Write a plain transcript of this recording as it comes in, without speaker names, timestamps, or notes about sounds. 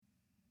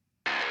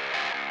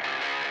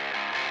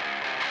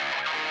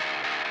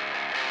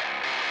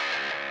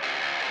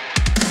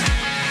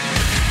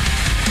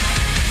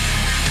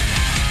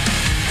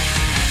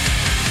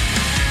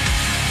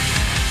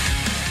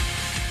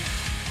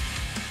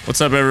What's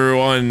up,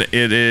 everyone?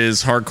 It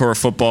is Hardcore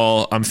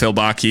Football. I'm Phil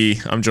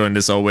Bakke. I'm joined,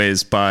 as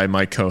always, by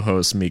my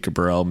co-host, Mika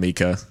Burrell.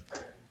 Mika,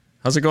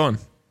 how's it going?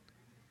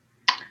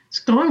 It's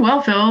going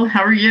well, Phil.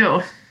 How are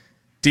you?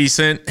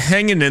 Decent.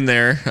 Hanging in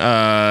there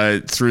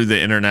through the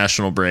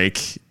international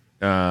break.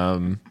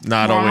 Not We're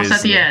always almost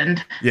at the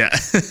end. Yeah.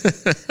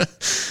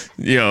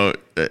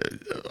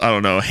 I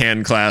don't know,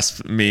 hand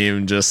clasp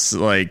meme, just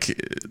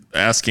like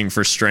asking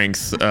for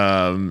strength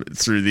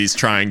through these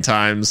trying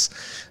times.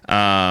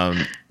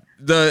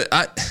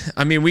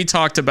 I mean, we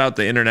talked about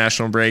the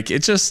international break.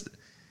 It just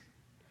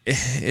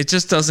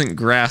doesn't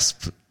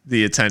grasp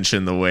the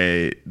attention the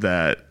way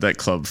that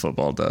club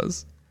football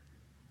does.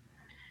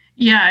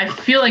 Yeah, I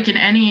feel like in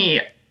any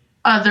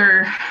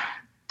other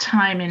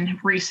time in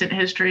recent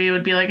history, it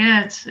would be like,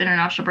 it's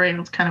international break.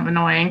 It's kind of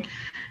annoying.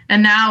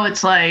 And now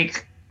it's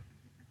like,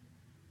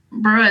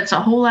 bro, it's a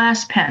whole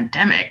ass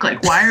pandemic.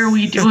 Like, why are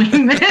we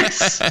doing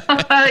this?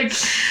 Like,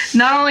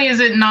 not only is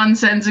it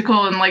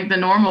nonsensical in like the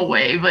normal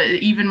way, but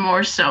even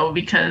more so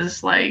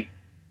because like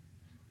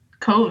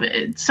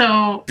COVID.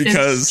 So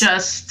it's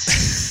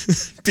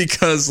just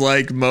because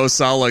like Mo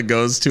Salah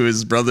goes to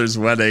his brother's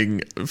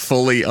wedding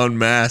fully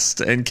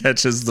unmasked and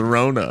catches the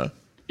Rona.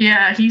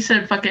 Yeah, he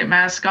said, fuck it,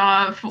 mask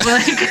off.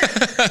 Like,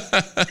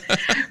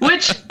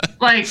 which,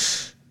 like,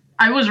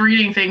 I was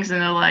reading things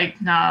and they're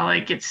like, nah,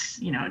 like, it's,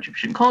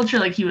 Egyptian culture.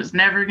 Like, he was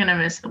never going to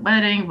miss the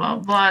wedding, blah,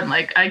 blah. And,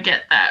 like, I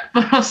get that.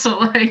 But also,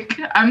 like,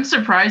 I'm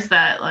surprised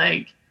that,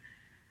 like,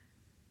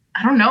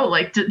 I don't know.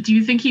 Like, do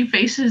you think he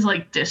faces,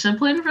 like,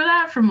 discipline for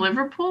that from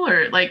Liverpool?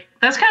 Or, like,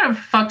 that's kind of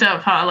fucked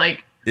up, huh?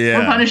 Like, yeah,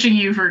 we're punishing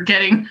you for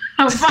getting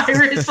a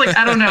virus. Like,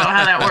 I don't know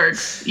how that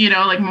works.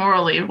 Like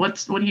morally,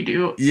 what do you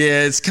do?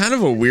 Yeah, it's kind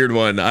of a weird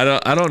one. I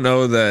don't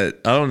know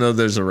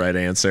there's a right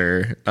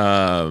answer.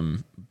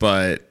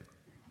 But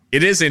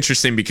it is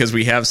interesting because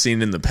we have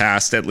seen in the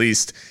past, at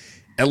least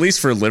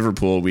for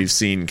Liverpool, we've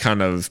seen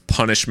kind of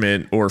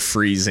punishment or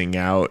freezing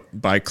out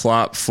by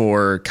Klopp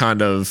for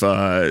kind of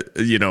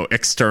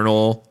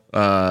external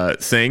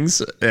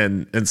things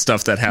and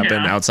stuff that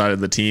happen outside of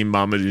the team.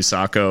 Mamadou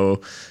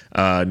Sakho,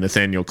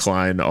 Nathaniel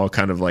Klein, all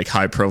kind of like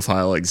high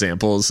profile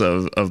examples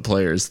of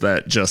players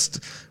that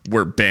just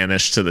were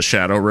banished to the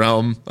shadow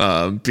realm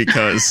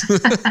because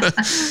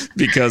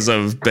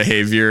of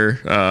behavior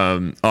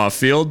off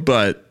field.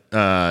 But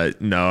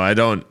no, I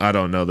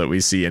don't know that we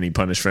see any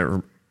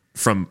punishment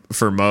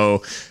for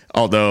Mo,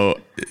 although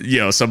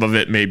some of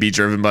it may be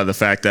driven by the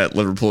fact that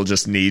Liverpool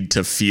just need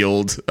to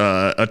field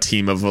a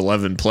team of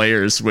 11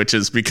 players, which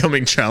is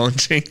becoming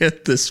challenging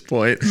at this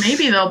point.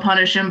 Maybe they'll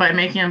punish him by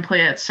making him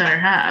play at center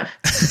half.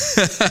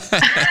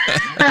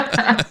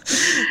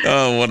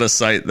 Oh, what a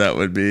sight that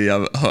would be.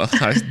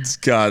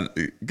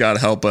 God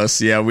help us.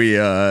 Yeah, we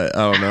I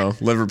don't know,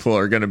 Liverpool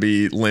are going to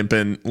be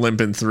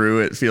limping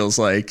through, it feels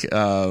like,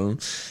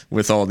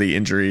 with all the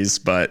injuries,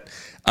 but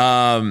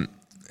I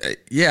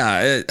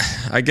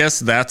guess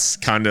that's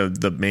kind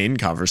of the main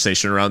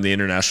conversation around the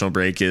international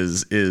break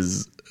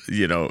is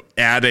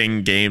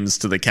adding games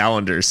to the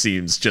calendar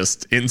seems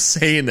just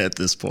insane at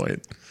this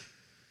point.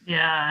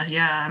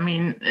 Yeah. I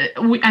mean,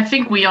 I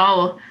think we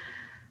all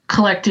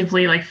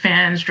collectively, like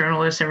fans,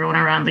 journalists, everyone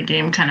around the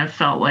game kind of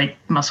felt like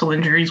muscle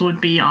injuries would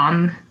be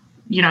on,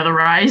 the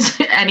rise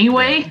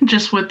anyway,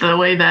 just with the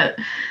way that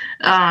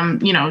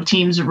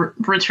teams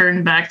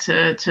return back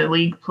to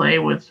league play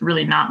with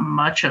really not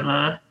much of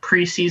a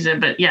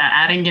preseason. But yeah,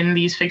 adding in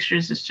these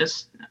fixtures is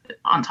just,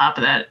 on top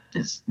of that,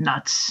 is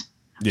nuts.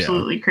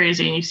 Absolutely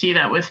crazy. And you see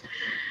that with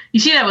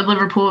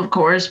Liverpool, of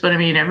course, but I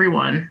mean,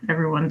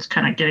 everyone's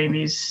kind of getting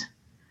these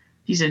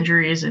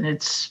injuries, and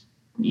it's,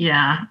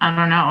 I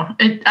don't know.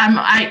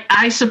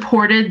 I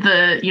supported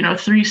the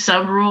 3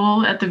 sub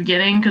rule at the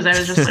beginning because I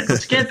was just like,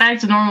 let's get back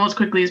to normal as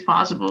quickly as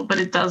possible. But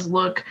it does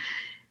look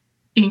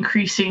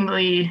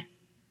increasingly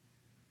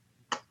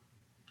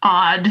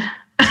odd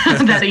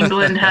that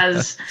England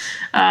has,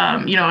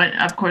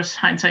 of course,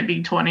 hindsight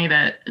being 2020,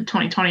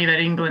 that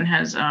England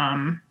has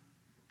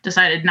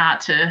decided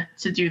not to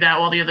do that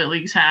while the other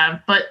leagues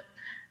have. But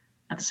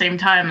at the same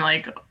time,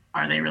 like,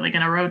 are they really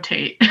going to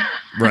rotate?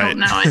 Right. I don't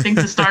know. I think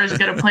the Stars are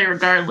going to play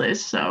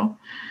regardless. So.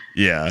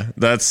 Yeah,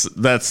 that's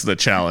the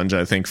challenge,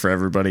 I think, for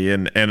everybody.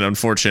 And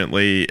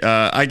unfortunately,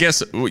 I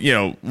guess,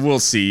 we'll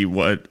see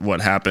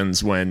what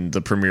happens when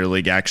the Premier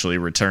League actually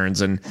returns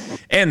and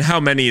how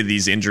many of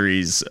these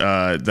injuries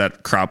that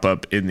crop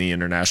up in the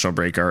international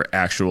break are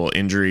actual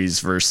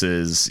injuries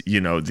versus,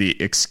 the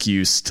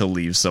excuse to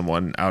leave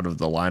someone out of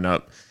the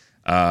lineup.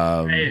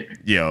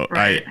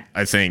 Right.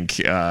 I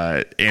think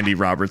Andy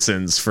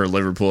Robertson's for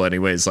Liverpool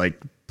anyways, like,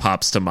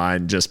 pops to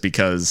mind just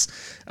because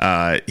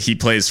he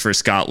plays for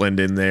Scotland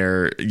in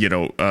their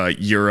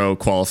Euro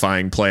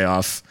qualifying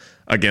playoff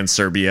against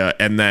Serbia,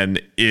 and then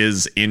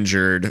is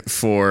injured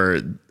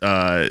for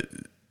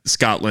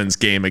Scotland's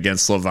game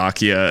against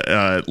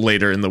Slovakia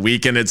later in the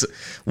week. And it's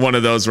one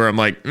of those where I'm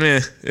like,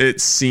 it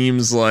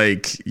seems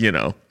like,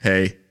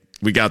 hey,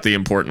 we got the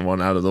important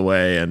one out of the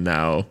way, and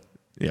now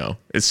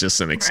it's just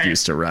an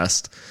excuse to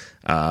rest.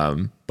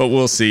 But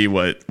we'll see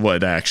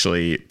what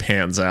actually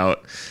pans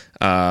out.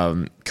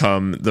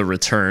 come the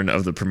return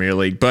of the Premier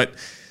League. But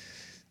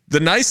the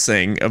nice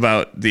thing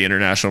about the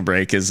international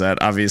break is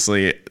that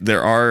obviously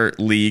there are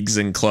leagues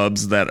and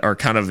clubs that are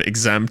kind of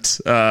exempt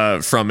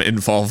from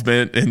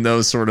involvement in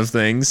those sort of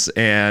things.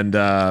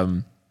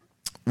 And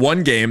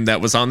one game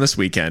that was on this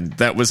weekend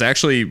that was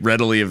actually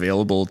readily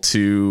available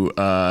to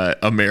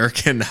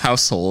American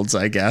households,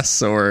 I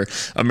guess, or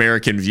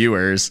American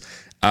viewers,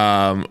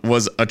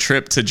 was a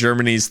trip to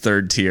Germany's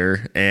third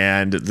tier.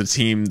 And the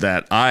team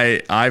that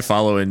I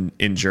follow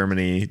in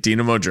Germany,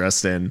 Dynamo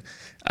Dresden,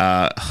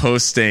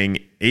 hosting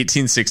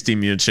 1860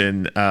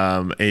 München,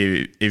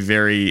 a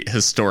very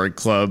historic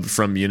club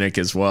from Munich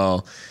as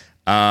well.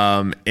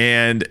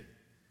 And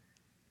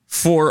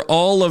for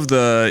all of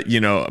the,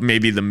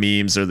 maybe the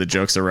memes or the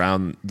jokes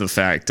around the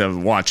fact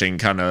of watching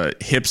kind of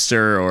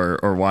hipster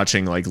or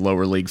watching like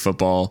lower league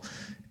football,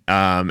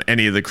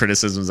 any of the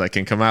criticisms that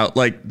can come out,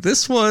 like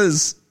this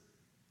was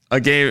a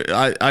game.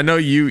 I know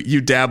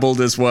you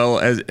dabbled as well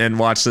and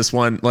watched this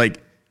one.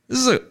 Like this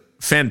is a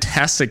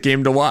fantastic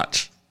game to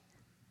watch.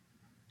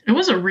 It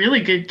was a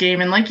really good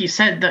game, and like you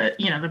said,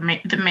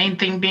 the main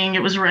thing being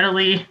it was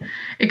readily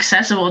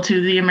accessible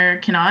to the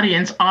American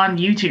audience on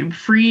YouTube.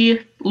 Free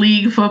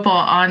league football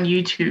on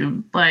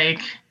YouTube,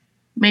 like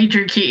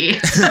major key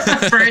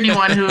for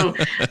anyone who,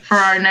 for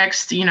our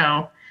next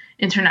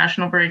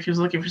international break, who's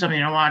looking for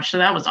something to watch. So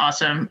that was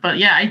awesome. But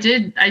yeah, I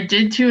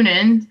did tune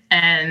in,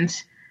 and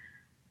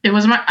it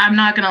was I'm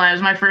not gonna lie, it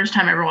was my first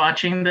time ever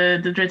watching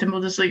the Dritte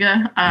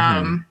Bundesliga.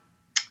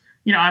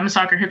 I'm a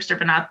soccer hipster,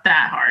 but not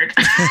that hard.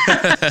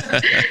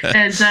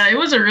 And it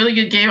was a really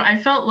good game.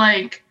 I felt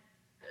like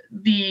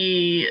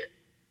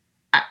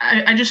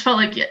I just felt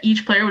like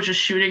each player was just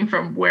shooting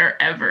from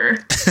wherever.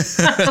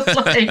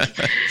 Like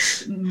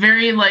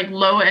very like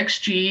low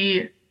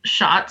XG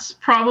shots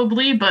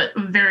probably, but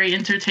very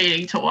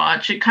entertaining to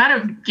watch. It kind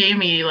of gave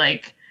me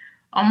like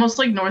almost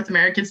like North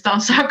American style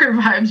soccer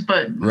vibes,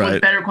 but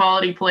with better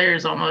quality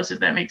players almost, if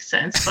that makes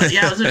sense. But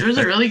yeah, it was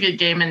a really good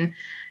game. And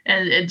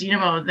at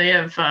Dynamo, they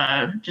have,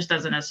 just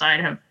as an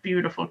aside, have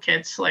beautiful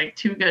kits, like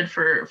too good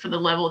for the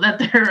level that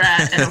they're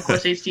at. And of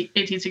course,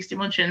 1860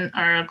 München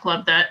are a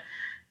club that,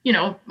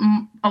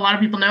 a lot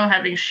of people know,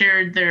 having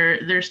shared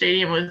their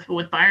stadium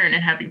with Bayern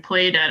and having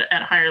played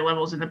at higher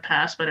levels in the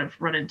past, but have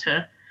run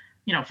into,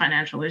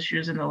 financial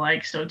issues and the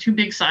like. So two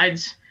big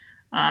sides,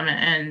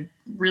 and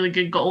really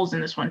good goals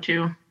in this one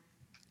too.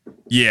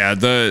 Yeah,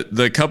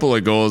 the couple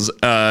of goals,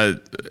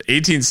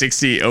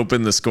 1860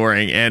 opened the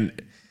scoring, and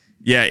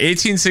yeah,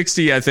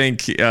 1860, I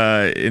think,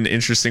 an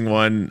interesting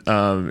one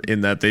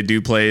in that they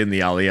do play in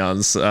the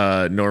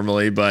Allianz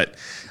normally. But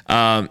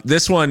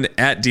this one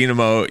at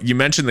Dynamo, you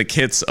mentioned the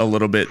kits a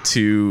little bit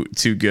too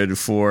good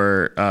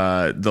for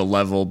the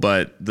level,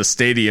 but the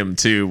stadium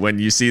too. When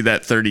you see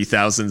that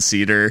 30,000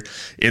 seater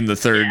in the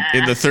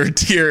third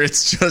tier,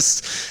 it's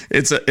just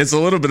it's a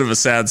little bit of a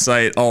sad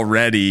sight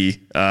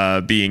already,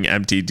 being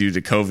empty due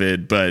to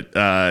COVID. But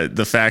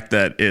the fact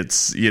that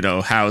it's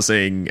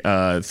housing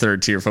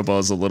third tier football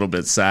is a little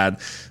bit sad.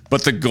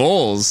 But the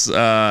goals,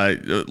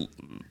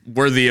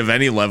 worthy of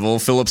any level.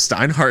 Philip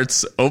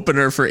Steinhardt's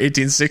opener for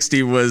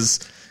 1860 was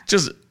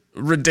just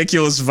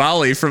ridiculous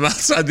volley from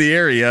outside the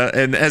area,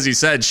 and as you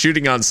said,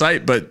 shooting on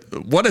sight. But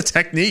what a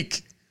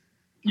technique!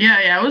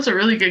 Yeah, it was a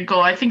really good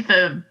goal. I think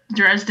the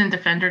Dresden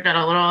defender got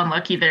a little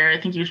unlucky there.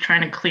 I think he was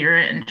trying to clear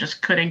it and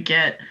just couldn't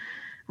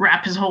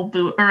wrap his whole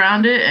boot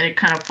around it, and it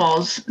kind of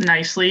falls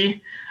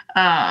nicely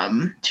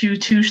to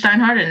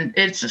Steinhardt, and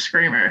it's a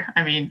screamer.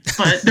 I mean,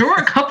 but there were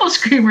a couple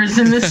screamers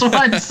in this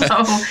one,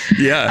 so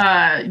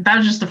yeah, that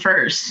was just the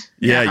first.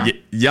 Yeah.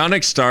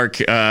 Yannick Stark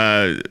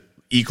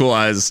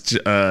equalized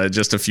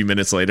just a few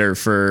minutes later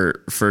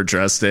for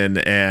Dresden,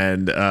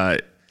 and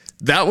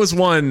that was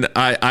one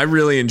I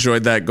really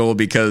enjoyed that goal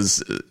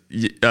because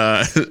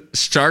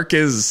Stark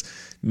is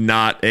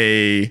not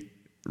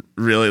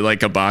really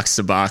like a box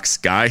to box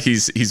guy.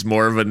 He's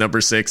more of a number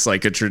 6,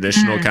 like a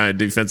traditional kind of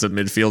defensive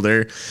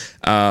midfielder.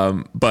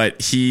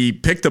 But he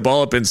picked the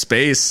ball up in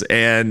space,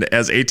 and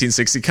as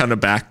 1860 kind of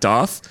backed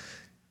off,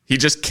 he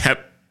just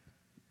kept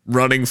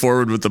running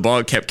forward with the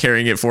ball, kept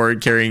carrying it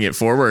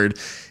forward.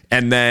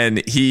 And then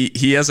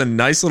he has a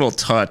nice little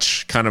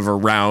touch kind of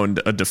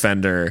around a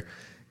defender,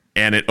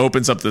 and it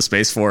opens up the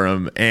space for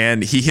him.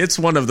 And he hits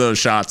one of those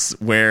shots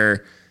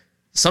where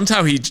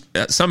somehow he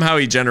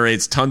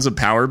generates tons of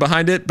power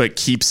behind it, but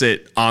keeps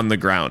it on the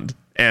ground.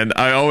 And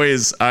I'm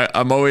always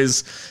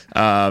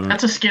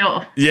that's a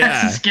skill. Yeah,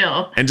 that's a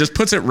skill. And just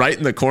puts it right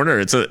in the corner.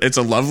 It's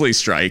a lovely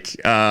strike.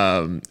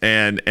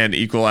 And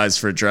equalized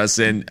for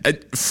Dresden.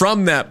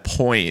 From that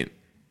point,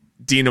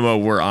 Dynamo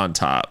were on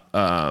top.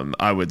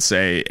 I would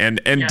say,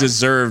 and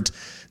deserved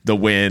the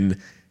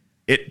win.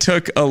 It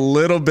took a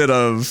little bit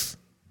of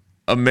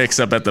a mix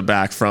up at the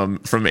back from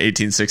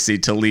 1860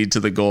 to lead to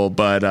the goal,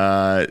 but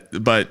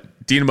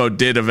Dynamo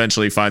did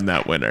eventually find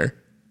that winner.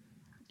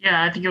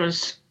 Yeah, I think it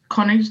was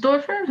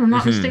Königsdorfer, if I'm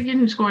not mistaken,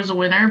 who scores the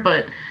winner.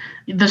 But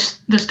the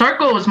start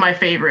goal was my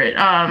favorite.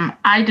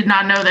 I did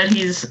not know that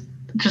he's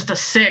just a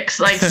six.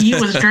 Like he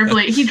was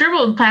dribbling, he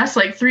dribbled past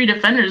like three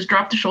defenders,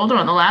 dropped the shoulder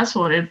on the last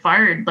one, and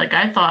fired. Like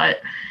I thought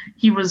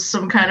he was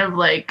some kind of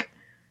like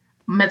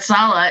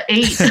Metzala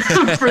 8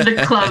 for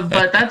the club,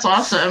 but that's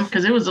awesome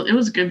because it was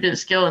a good bit of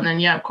skill. And then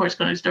yeah, of course,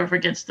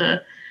 Koenigsdorfer gets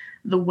the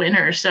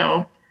winner.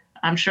 So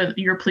I'm sure that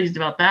you're pleased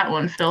about that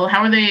one, Phil.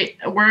 How are they?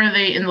 Where are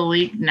they in the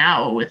league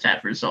now with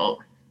that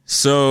result?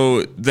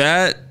 So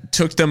that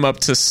took them up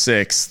to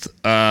sixth.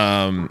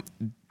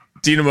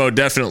 Dynamo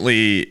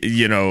definitely,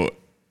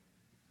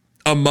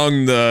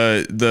 among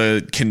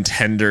the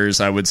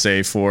contenders, I would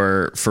say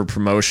for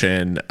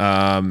promotion,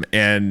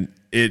 and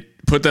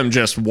it put them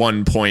just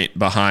 1 point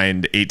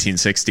behind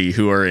 1860,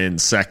 who are in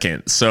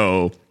second.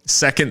 So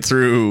second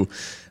through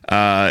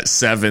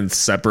seventh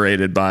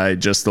separated by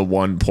just the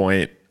 1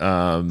 point.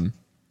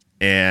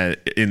 And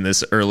in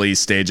this early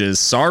stages,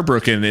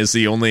 Saarbrücken is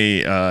the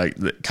only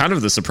kind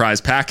of the surprise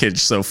package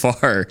so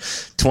far.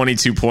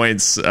 22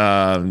 points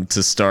to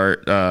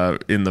start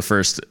in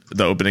the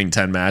opening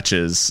 10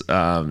 matches.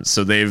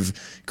 So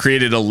they've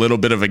created a little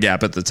bit of a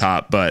gap at the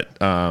top, but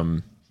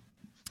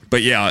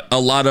yeah, a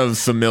lot of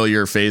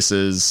familiar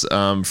faces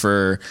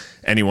for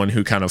anyone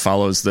who kind of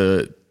follows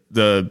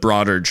the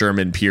broader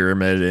German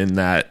pyramid, in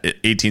that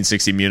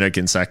 1860 Munich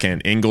in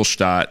second,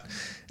 Ingolstadt,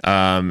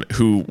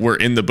 who were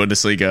in the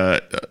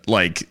Bundesliga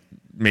like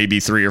maybe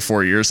 3 or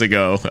 4 years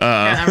ago.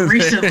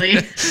 Recently.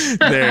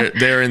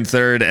 they're in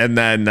third, and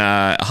then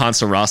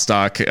Hansa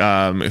Rostock,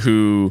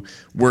 who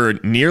were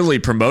nearly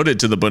promoted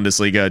to the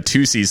Bundesliga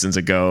 2 seasons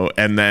ago,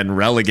 and then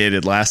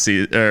relegated last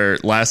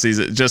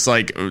season. Just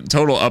like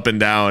total up and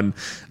down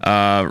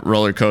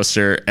roller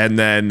coaster. And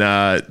then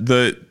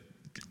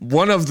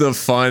one of the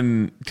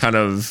fun kind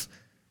of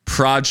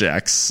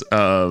projects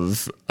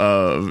of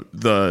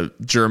the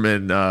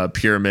German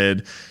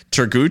pyramid,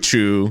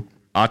 Turgutçu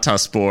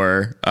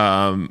Ataspor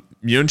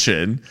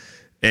München,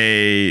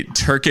 a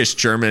Turkish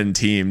German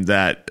team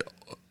that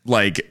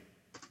like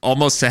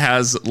almost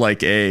has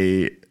like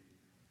a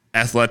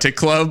athletic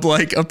club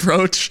like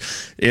approach,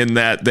 in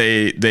that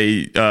they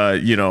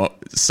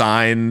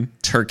sign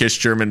Turkish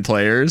German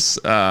players.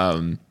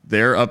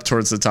 They're up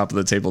towards the top of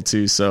the table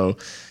too. So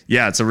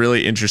yeah, it's a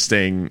really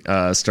interesting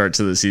start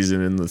to the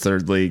season in the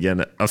third league,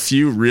 and a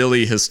few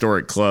really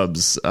historic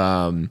clubs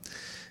in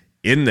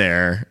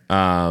there,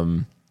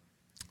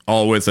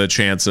 all with a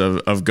chance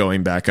of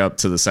going back up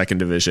to the second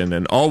division,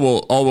 and all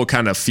will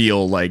kind of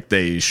feel like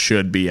they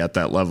should be at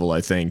that level,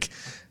 I think.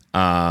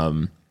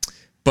 But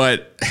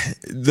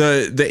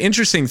the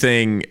interesting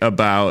thing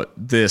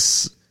about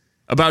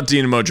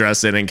Dynamo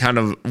Dresden, and kind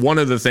of one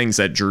of the things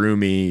that drew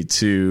me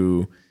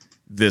to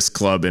this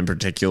club in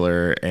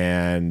particular,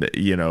 and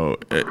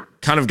it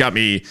kind of got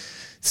me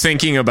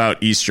thinking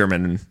about East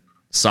German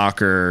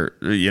soccer,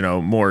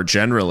 more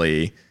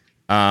generally.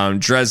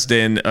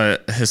 Dresden, a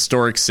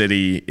historic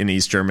city in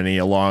East Germany,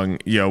 along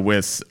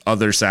with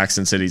other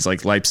Saxon cities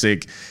like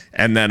Leipzig,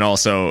 and then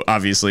also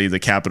obviously the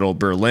capital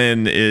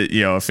Berlin,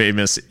 a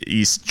famous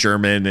East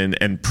German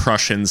and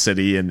Prussian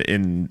city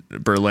in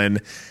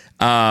Berlin.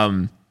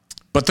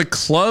 But the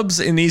clubs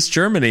in East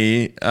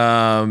Germany,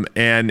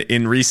 and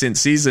in recent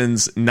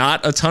seasons,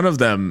 not a ton of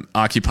them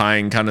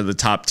occupying kind of the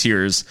top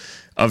tiers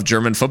of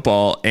German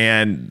football.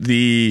 And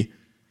the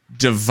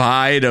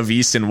divide of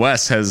East and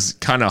West has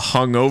kind of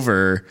hung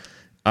over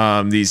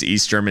these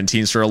East German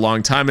teams for a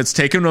long time. It's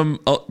taken them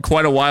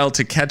quite a while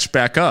to catch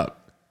back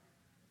up.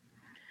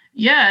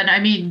 Yeah, and I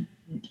mean,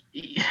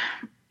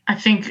 I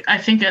think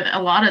that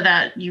a lot of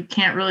that you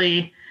can't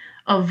really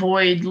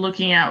avoid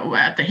looking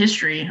at the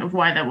history of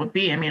why that would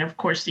be. I mean, of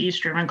course, the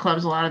East German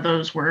clubs, a lot of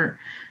those were,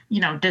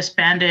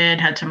 disbanded,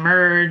 had to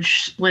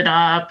merge, split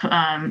up,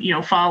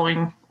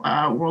 following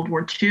World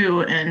War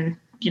II, and,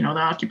 the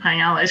occupying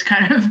allies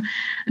kind of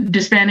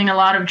disbanding a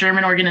lot of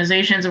German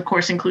organizations, of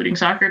course, including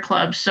soccer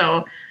clubs.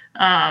 So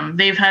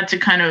they've had to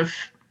kind of,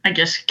 I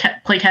guess,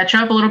 play catch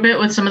up a little bit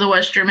with some of the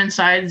West German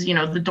sides, the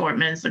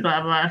Dortmunds, the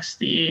Gladbachs,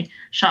 the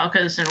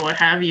Schalkes, and what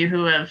have you,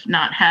 who have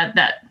not had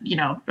that,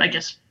 I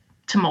guess,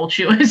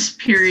 tumultuous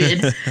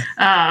period,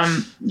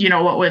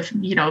 what with,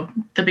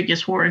 the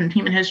biggest war in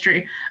human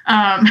history.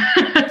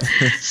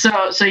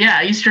 So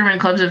yeah, East German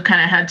clubs have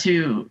kind of had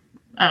to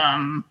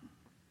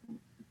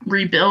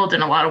rebuild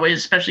in a lot of ways,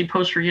 especially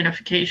post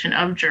reunification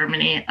of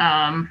Germany.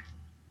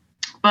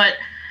 But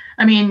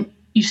I mean,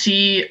 you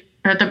see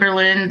at the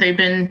Berlin, they've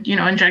been,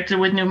 injected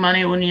with new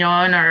money.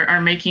 Union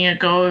are making a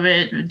go of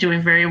it,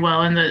 doing very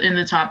well in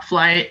the top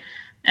flight.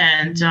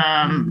 And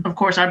of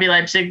course, RB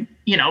Leipzig,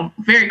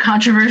 very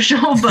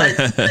controversial, but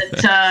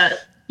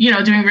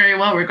doing very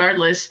well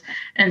regardless,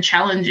 and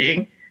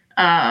challenging.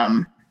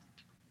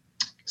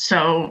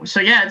 So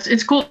yeah,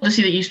 it's cool to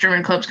see the East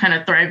German clubs kind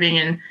of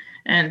thriving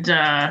and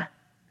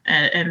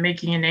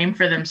making a name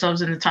for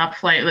themselves in the top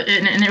flight.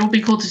 And it will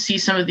be cool to see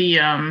some of the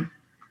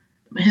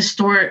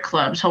historic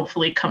clubs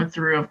hopefully come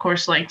through. Of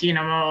course, like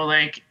Dynamo,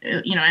 like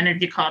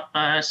Energie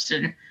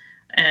Cottbus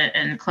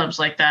and clubs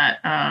like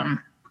that.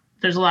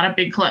 There's a lot of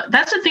big clubs.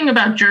 That's the thing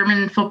about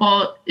German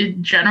football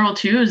in general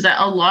too, is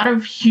that a lot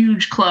of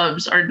huge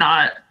clubs are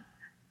not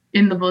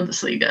in the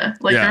Bundesliga.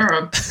 Like there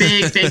are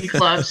big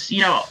clubs,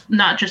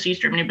 not just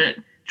East Germany, but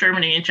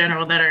Germany in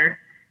general that are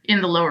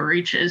in the lower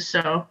reaches.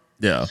 So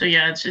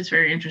it's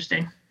very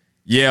interesting.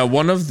 Yeah,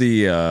 one of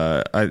the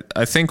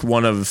I think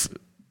one of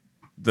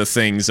the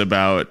things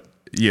about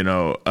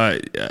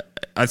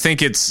I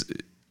think it's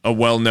a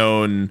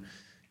well-known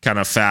kind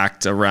of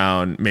fact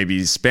around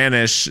maybe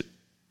Spanish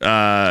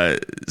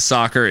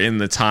soccer in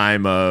the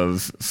time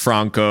of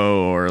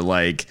Franco, or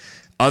like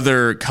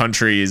other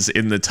countries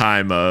in the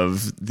time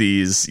of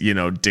these,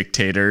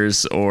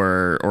 dictators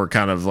or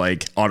kind of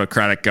like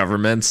autocratic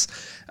governments.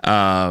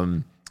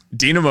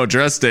 Dynamo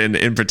Dresden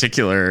in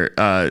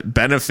particular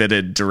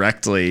benefited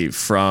directly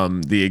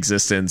from the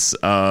existence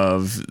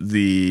of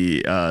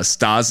the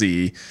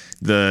Stasi,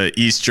 the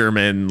East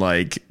German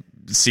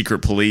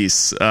secret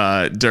police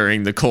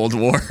during the Cold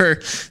War.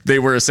 They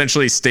were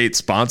essentially state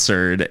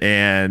sponsored,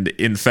 and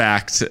in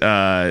fact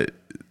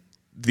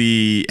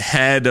the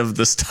head of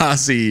the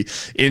Stasi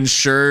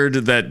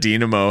ensured that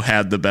Dynamo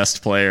had the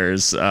best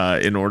players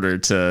in order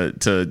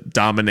to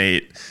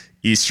dominate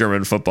East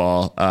German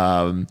football.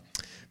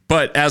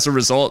 But as a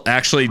result,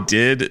 actually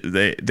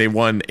they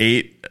won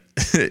 8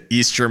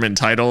 East German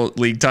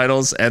league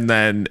titles, and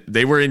then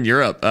they were in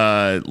Europe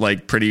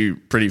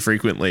pretty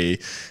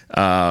frequently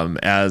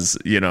as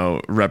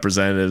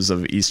representatives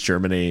of East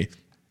Germany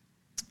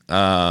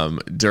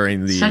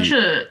during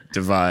the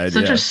divide.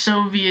 Such a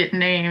Soviet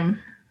name.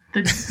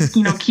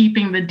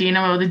 Keeping the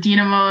Dynamo,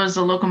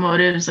 the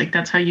locomotives,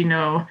 that's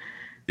how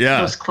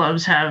those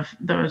clubs have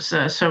those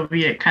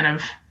Soviet kind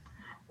of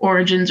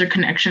origins or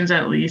connections,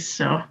 at least.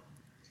 So.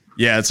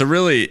 Yeah, it's a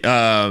really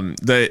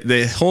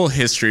the whole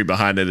history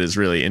behind it is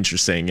really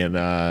interesting, and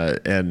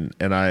I'm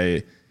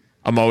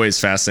always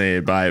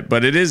fascinated by it.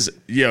 But it is,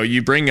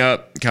 you bring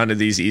up kind of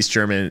these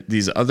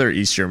other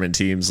East German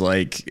teams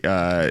like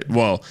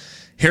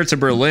Hertha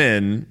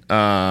Berlin.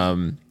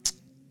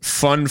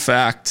 Fun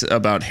fact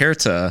about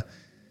Hertha,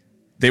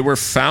 they were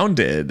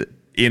founded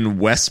in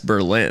West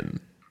Berlin.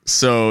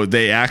 So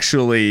they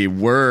actually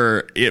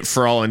were,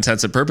 for all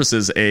intents and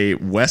purposes, a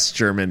West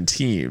German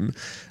team.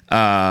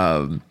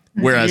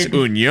 Whereas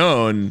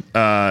Union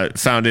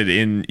founded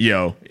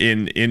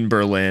in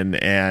Berlin,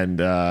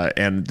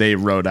 and they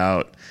wrote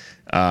out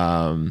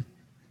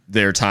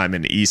their time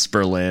in East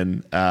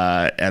Berlin,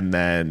 and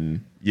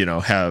then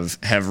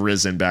have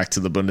risen back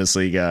to the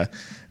Bundesliga.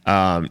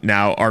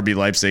 Now RB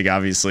Leipzig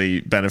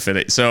obviously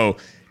benefited. So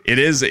it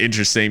is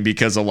interesting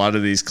because a lot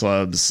of these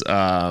clubs,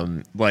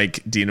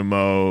 like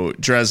Dynamo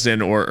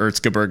Dresden or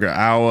Erzgebirge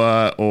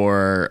Aue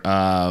or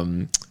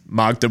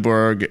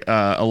Magdeburg,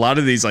 a lot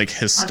of these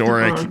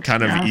historic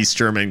kind of East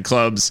German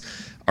clubs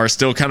are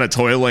still kind of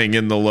toiling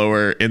in the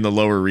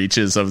lower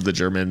reaches of the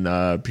German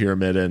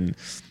pyramid,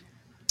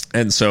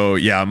 and so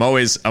I'm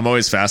always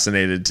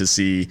fascinated to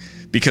see,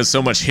 because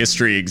so much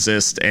history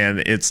exists, and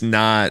it's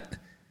not.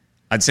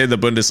 I'd say the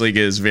Bundesliga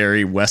is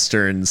very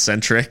Western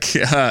centric,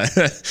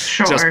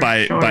 just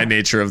by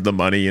nature of the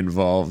money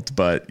involved.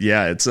 But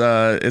yeah, it's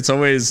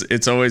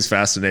always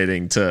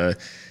fascinating to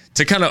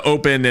kind of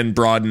open and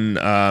broaden,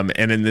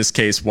 and in this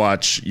case,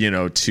 watch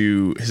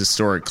 2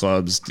 historic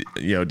clubs,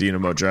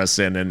 Dynamo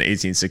Dresden and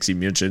 1860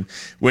 München,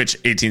 which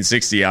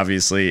 1860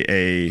 obviously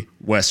a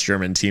West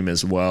German team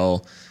as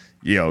well.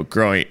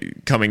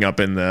 Coming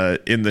up in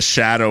the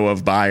shadow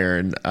of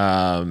Bayern,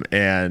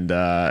 and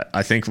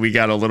I think we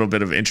got a little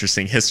bit of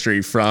interesting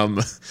history from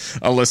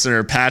a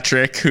listener,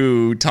 Patrick,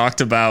 who talked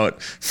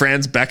about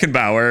Franz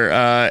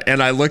Beckenbauer,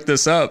 and I looked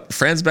this up.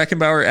 Franz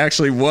Beckenbauer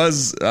actually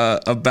was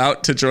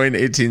about to join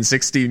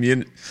 1860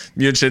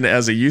 München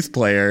as a youth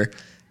player,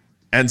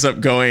 ends up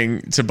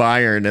going to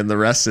Bayern, and the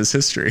rest is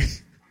history.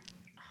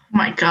 Oh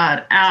my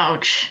God!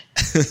 Ouch!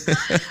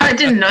 I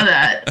didn't know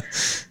that.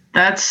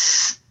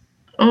 That's.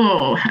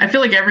 Oh, I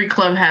feel like every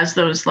club has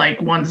those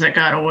ones that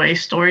got away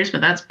stories,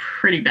 but that's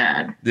pretty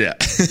bad. Yeah.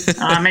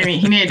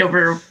 He made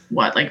over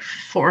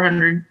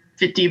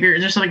 450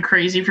 years or something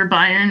crazy for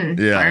Bayern.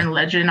 Yeah. Bayern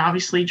legend,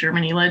 obviously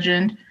Germany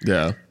legend.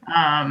 Yeah.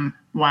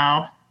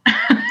 Wow.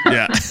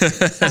 Yeah.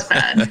 That's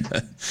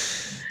bad.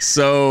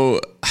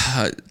 So,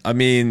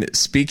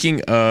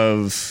 speaking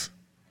of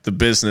the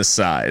business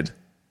side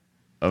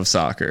of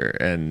soccer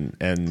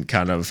and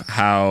kind of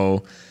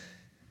how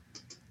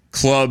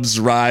clubs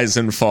rise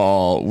and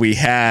fall, we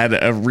had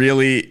a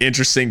really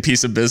interesting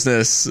piece of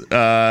business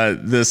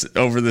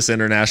this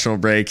international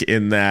break,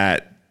 in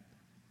that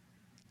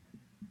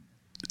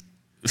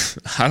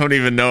I don't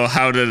even know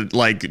how to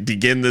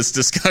begin this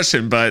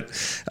discussion, but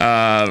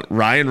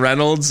Ryan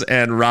Reynolds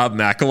and Rob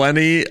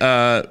McElhenney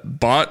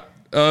bought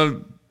a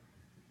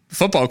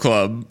football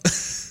club.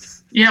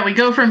 Yeah, we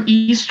go from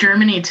East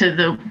Germany to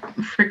the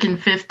freaking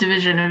 5th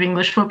division of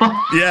English football.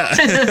 Yeah.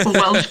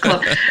 Welsh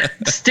club.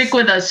 Stick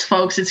with us,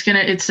 folks. It's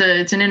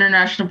an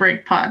international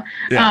break pod.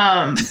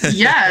 Yeah.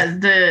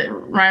 The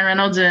Ryan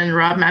Reynolds and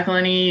Rob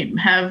McElhenney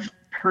have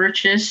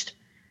purchased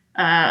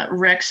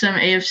Wrexham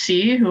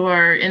AFC, who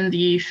are in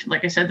the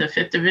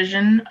 5th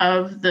division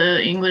of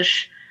the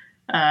English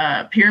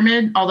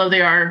pyramid, although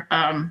they are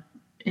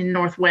in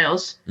North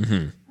Wales.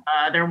 Mm-hmm.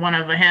 They're one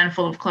of a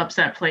handful of clubs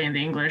that play in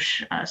the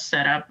English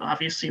setup,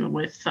 obviously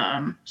with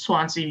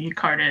Swansea,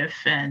 Cardiff,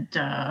 and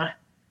oh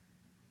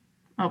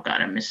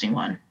god, I'm missing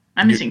one.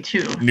 I'm missing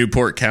two.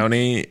 Newport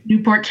County.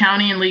 Newport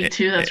County in League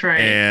Two. That's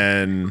right.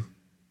 And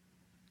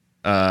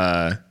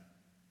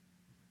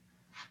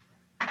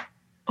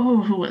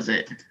who was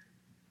it?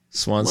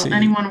 Swansea. Well,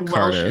 anyone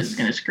Cardiff. Welsh is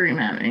going to scream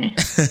at me.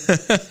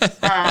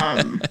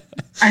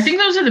 I think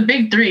those are the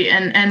big three,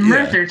 and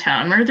Merthyr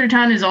Town. Merthyr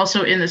Town is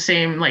also in the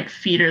same like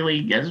feeder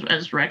league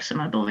as Wrexham,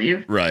 I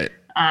believe. Right.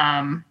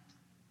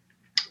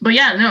 But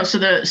yeah, no. So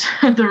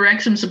the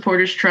Wrexham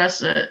Supporters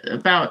Trust,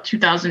 about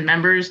 2,000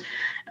 members,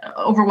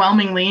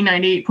 overwhelmingly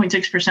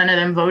 98.6% of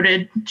them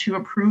voted to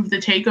approve the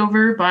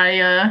takeover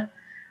by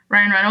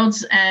Ryan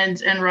Reynolds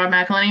and Rob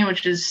McElhenney,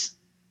 which is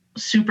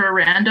super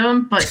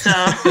random, but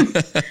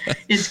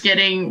it's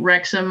getting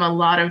Wrexham a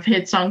lot of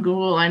hits on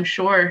Google, I'm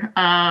sure.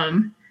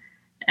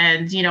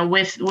 And you know,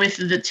 with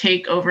the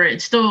takeover,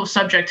 it's still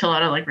subject to a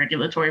lot of like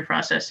regulatory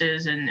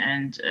processes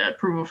and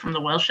approval from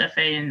the Welsh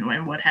FA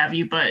and what have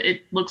you. But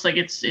it looks like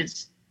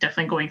it's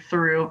definitely going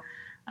through.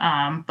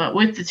 But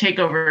with the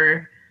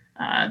takeover,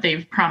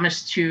 they've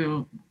promised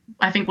to.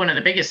 I think one of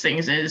the biggest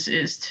things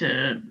is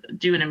to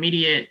do an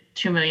immediate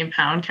 £2 million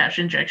cash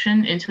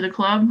injection into the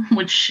club,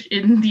 which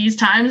in these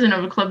times and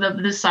of a club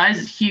of this size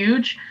is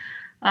huge.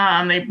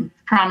 They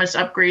promise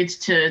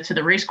upgrades to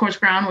the racecourse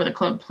ground where the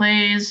club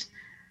plays.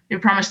 They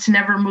promise to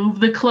never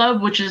move the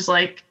club, which is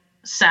like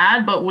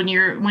sad, but when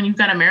you've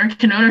got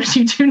American owners,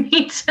 you do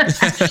need to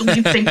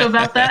actually think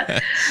about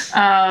that.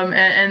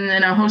 And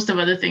then a host of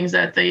other things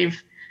that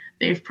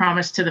they've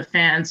promised to the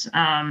fans.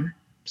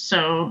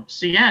 So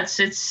yeah,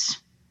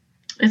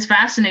 it's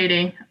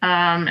fascinating.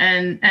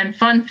 And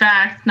fun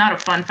fact, not a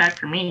fun fact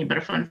for me, but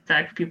a fun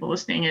fact for people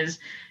listening is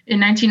in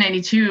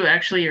 1992,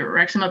 actually,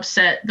 Wrexham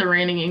upset the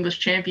reigning English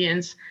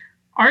champions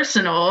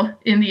Arsenal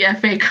in the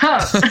FA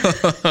Cup.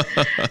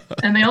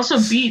 And they also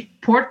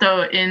beat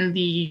Porto in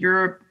the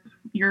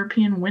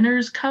European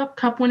Winners'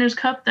 Cup Winners'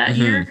 Cup that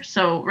year.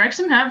 So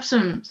Wrexham have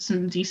some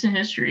decent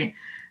history.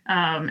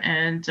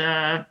 And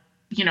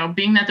you know,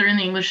 being that they're in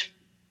the English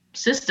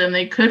system,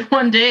 they could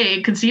one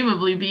day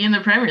conceivably be in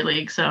the Premier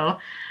League. So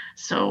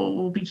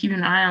we'll be keeping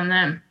an eye on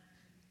them.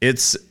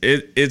 It's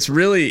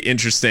really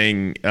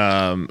interesting.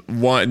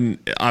 One,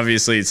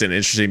 obviously, it's an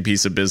interesting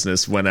piece of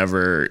business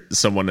whenever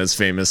someone as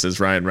famous as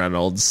Ryan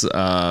Reynolds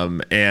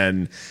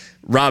and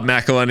Rob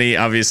McElhenney,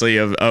 obviously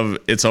of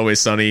It's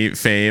Always Sunny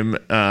fame,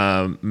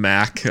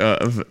 Mac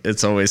of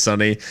It's Always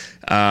Sunny.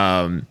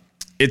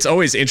 It's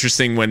always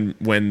interesting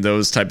when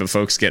those type of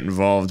folks get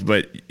involved,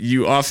 but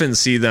you often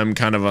see them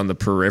kind of on the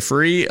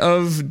periphery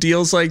of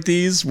deals like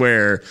these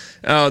where,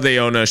 they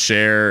own a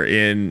share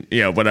in,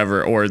 you know,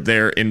 whatever, or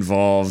they're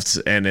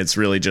involved and it's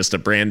really just a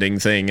branding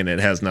thing and it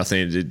has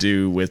nothing to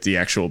do with the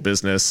actual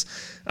business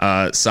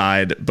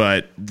side.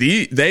 But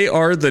they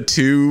are the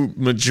two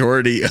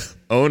majority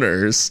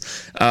owners,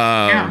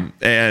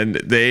 and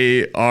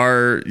they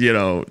are, you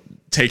know,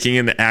 taking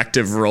an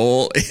active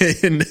role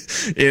in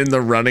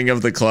the running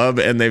of the club,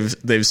 and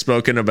they've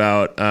spoken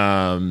about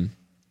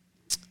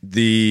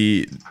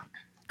the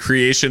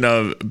creation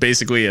of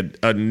basically a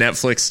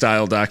Netflix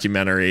style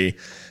documentary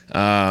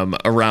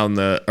around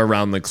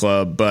the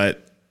club.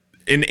 But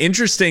an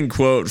interesting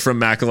quote from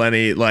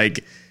McElhenney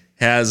like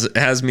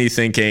has me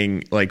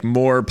thinking like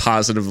more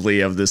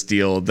positively of this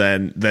deal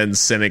than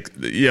cynic.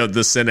 You know,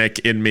 the cynic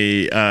in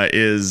me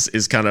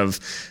is kind of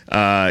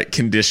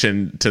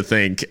conditioned to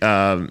think.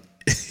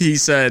 He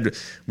said,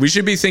 "We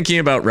should be thinking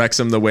about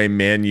Wrexham the way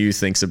Man U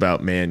thinks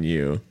about Man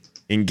U.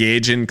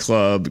 Engage in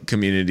club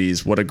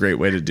communities. What a great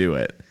way to do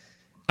it."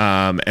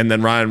 And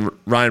then Ryan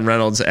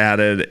Reynolds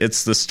added,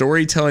 "It's the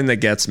storytelling that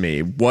gets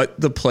me. What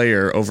the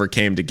player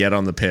overcame to get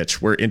on the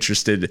pitch. We're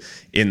interested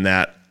in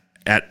that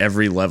at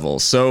every level."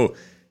 So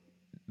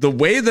the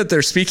way that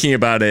they're speaking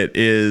about it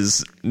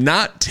is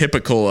not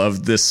typical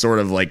of this sort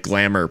of like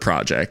glamour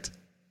project.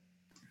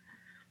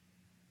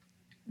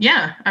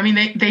 Yeah, I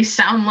mean, they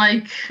sound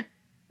like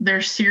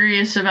they're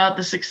serious about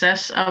the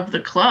success of the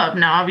club.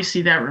 Now,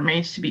 obviously, that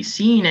remains to be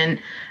seen. And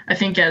I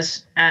think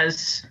as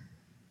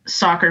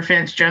soccer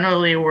fans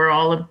generally, we're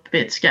all a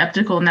bit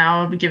skeptical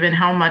now, given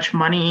how much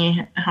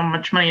money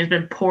has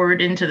been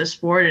poured into the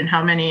sport and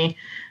how many,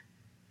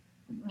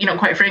 you know,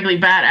 quite frankly,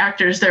 bad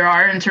actors there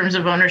are in terms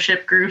of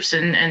ownership groups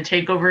and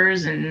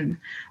takeovers and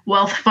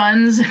wealth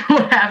funds and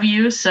what have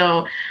you.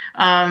 So,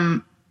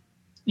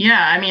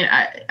 yeah, I mean,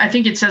 I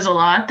think it says a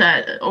lot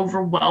that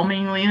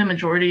overwhelmingly the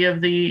majority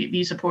of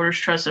the supporters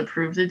trust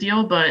approved the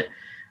deal, but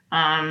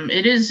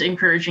it is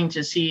encouraging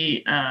to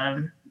see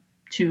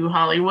two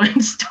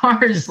Hollywood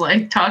stars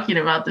like talking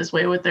about this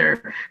way with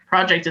their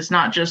project. It's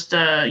not just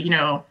you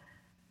know,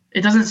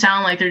 it doesn't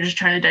sound like they're just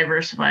trying to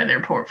diversify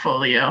their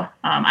portfolio.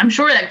 I'm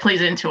sure that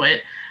plays into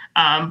it,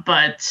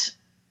 but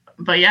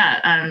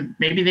yeah,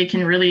 maybe they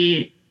can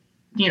really,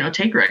 you know,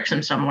 take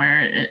Wrexham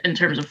somewhere in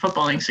terms of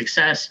footballing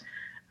success.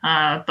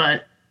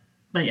 But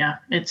yeah,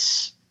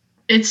 it's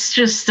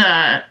just,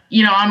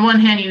 you know, on one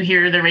hand you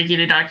hear they're making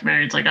a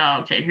documentary. It's like,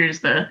 oh, okay, here's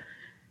the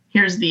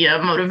here's the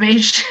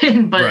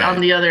motivation. But Right.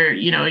 on the other,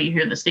 you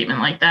hear the statement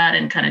like that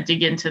and kind of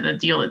dig into the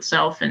deal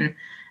itself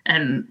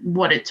and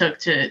what it took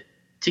to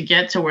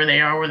get to where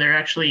they are, where they're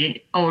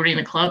actually owning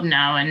the club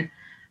now. And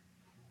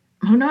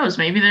who knows,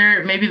 maybe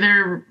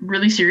they're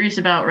really serious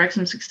about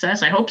Wrexham's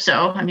success. I hope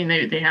so. I mean,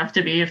 they have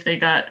to be if they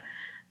got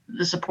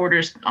the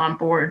supporters on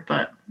board,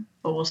 but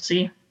we'll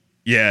see.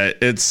 Yeah,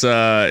 it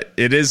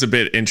is a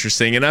bit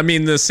interesting. And I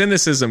mean, the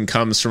cynicism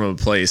comes from a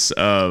place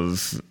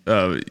of,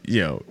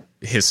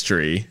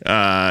 history,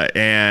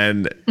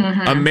 and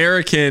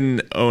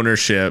American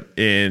ownership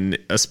in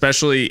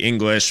especially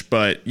English,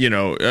 but,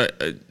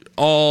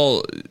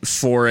 all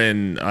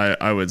foreign,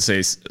 I would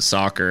say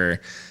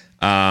soccer,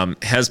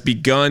 has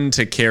begun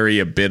to carry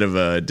a bit of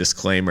a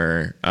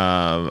disclaimer,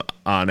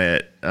 on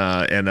it,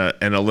 and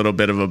a little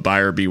bit of a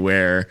buyer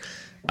beware.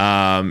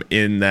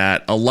 In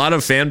that a lot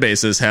of fan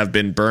bases have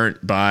been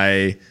burnt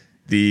by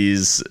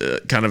these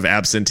kind of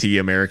absentee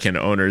American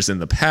owners in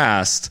the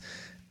past.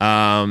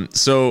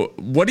 So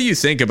what do you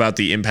think about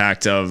the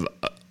impact of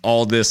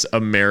all this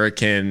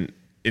American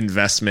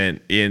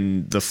investment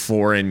in the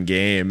foreign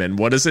game, and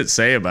what does it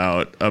say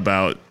about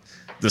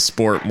the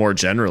sport more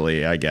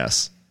generally, I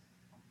guess?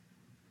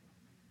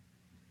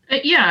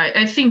 Yeah,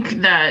 I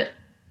think that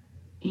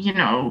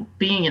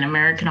being an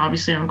American,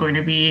 obviously I'm going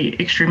to be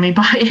extremely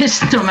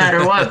biased no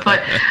matter what.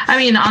 But I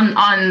mean,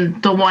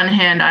 on the one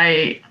hand,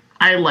 I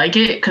like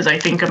it because I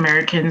think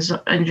Americans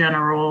in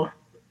general,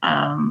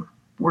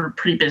 we're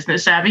pretty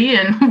business savvy,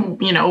 and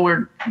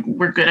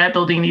we're good at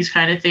building these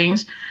kind of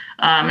things,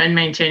 and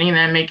maintaining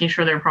them, making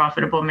sure they're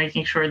profitable,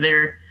 making sure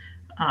they're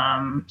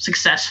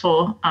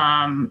successful.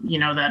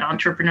 That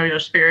entrepreneurial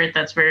spirit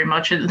that's very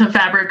much the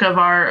fabric of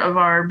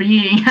our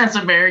being as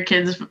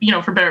Americans,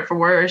 for better or for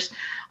worse.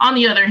 On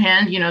the other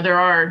hand, there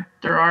are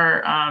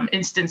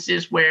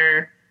instances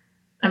where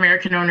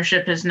American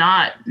ownership has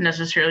not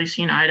necessarily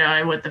seen eye to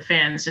eye with the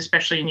fans,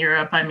 especially in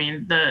Europe. I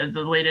mean, the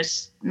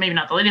latest, maybe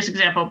not the latest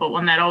example, but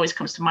one that always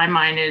comes to my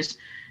mind is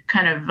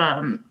kind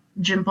of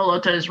Jim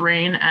Pelotta's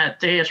reign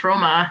at AS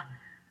Roma.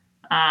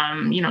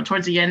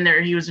 Towards the end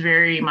there, he was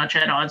very much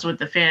at odds with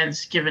the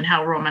fans, given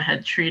how Roma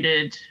had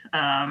treated,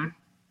 Totti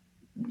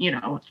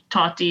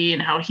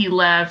and how he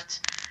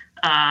left.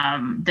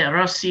 De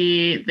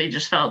Rossi, they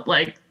just felt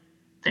like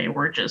they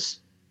were just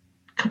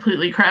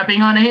completely crapping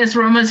on AS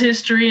Roma's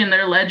history and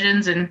their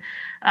legends. And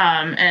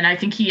I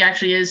think he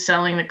actually is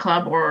selling the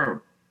club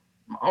or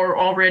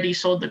already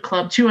sold the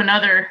club to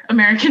another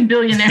American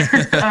billionaire,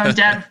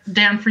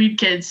 Dan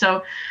Friedkin.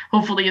 So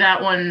hopefully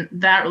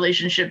that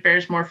relationship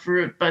bears more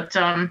fruit. But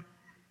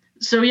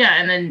so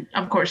yeah, and then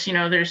of course,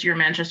 there's your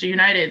Manchester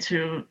United,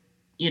 who,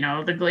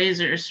 the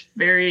Glazers,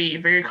 very,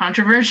 very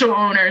controversial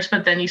owners,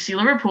 but then you see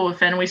Liverpool with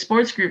Fenway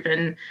Sports Group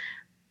and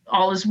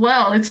all is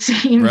well, it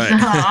seems, right.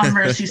 On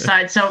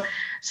Merseyside.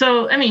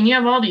 So I mean, you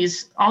have all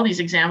these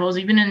examples.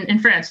 Even in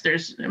France,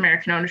 there's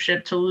American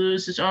ownership.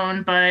 Toulouse is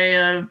owned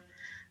by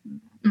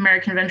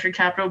American venture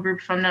capital group,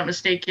 if I'm not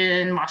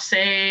mistaken.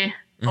 Marseille,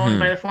 owned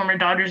by the former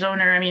Dodgers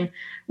owner. I mean,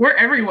 we're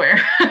everywhere.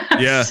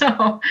 Yeah.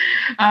 So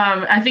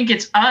I think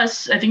it's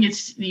us. I think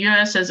it's the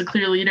U.S. as a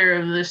clear leader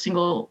of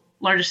the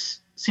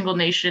largest single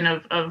nation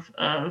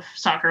of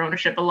soccer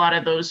ownership. A lot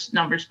of those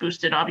numbers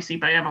boosted, obviously,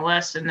 by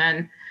MLS, and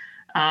then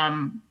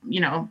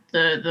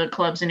the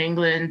clubs in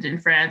England, in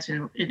France,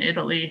 and in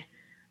Italy.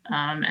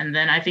 And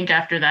then I think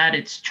after that,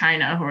 it's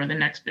China, who are the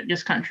next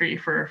biggest country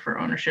for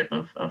ownership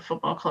of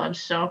football clubs.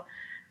 So,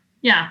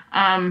 yeah,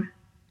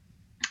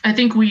 I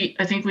think we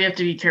have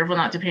to be careful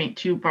not to paint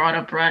too broad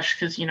a brush,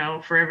 because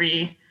for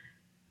every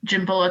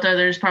Jim Pelotta,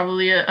 there's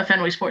probably a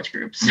Fenway Sports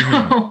Group.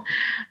 So,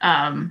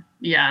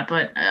 yeah,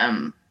 but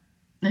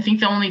I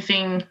think the only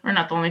thing, or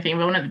not the only thing,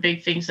 but one of the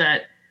big things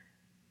that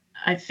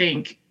I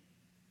think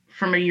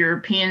from a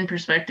European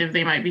perspective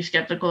they might be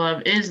skeptical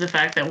of is the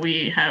fact that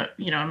we have,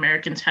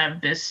 Americans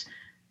have this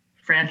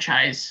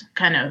franchise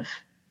kind of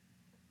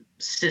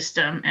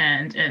system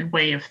and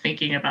way of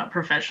thinking about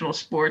professional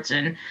sports,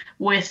 and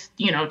with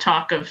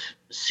talk of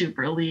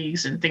super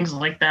leagues and things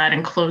like that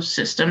and closed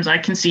systems, I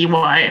can see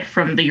why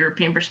from the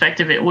European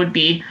perspective it would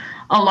be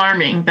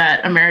alarming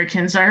that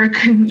Americans are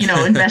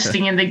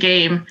investing in the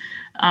game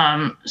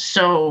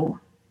so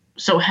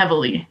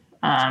heavily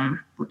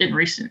in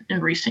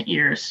recent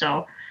years.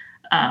 So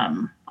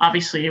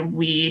obviously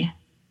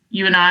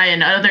you and I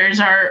and others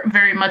are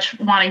very much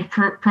wanting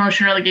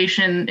promotion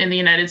relegation in the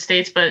United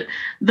States, but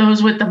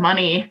those with the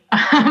money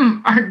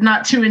are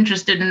not too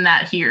interested in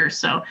that here.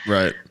 So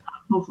right.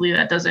 Hopefully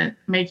that doesn't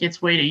make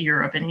its way to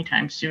Europe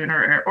anytime soon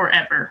or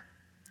ever.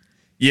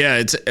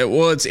 Yeah,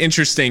 it's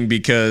interesting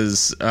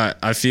because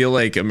I feel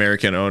like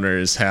American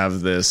owners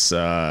have this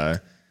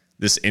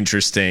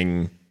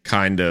interesting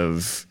kind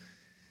of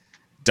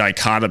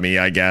dichotomy,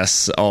 I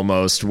guess,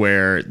 almost,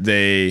 where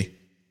they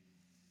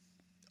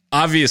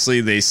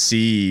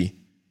see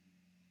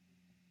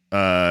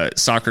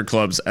soccer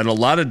clubs at a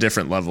lot of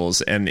different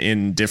levels and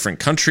in different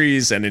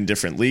countries and in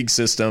different league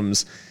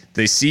systems.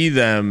 They see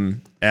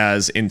them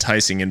as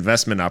enticing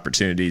investment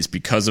opportunities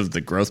because of the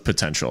growth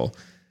potential.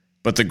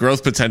 but the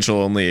growth potential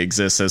only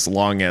exists as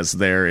long as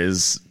there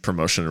is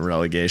promotion and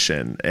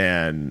relegation,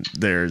 and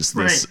there's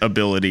this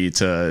ability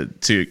to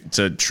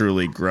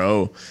truly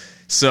grow.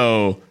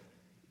 So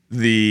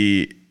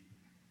the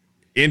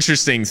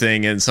interesting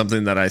thing, and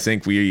something that I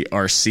think we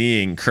are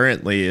seeing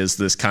currently, is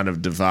this kind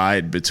of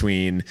divide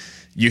between,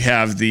 you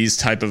have these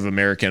type of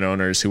American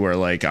owners who are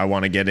like, I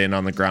want to get in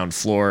on the ground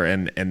floor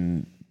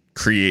and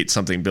create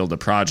something, build a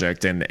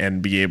project,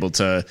 and be able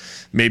to,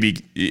 maybe,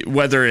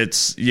 whether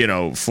it's, you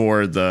know,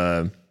 for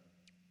the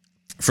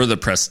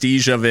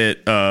prestige of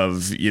it,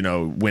 of, you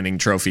know, winning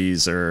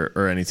trophies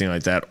or anything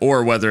like that,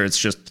 or whether it's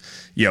just,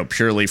 you know,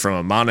 purely from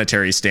a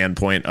monetary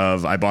standpoint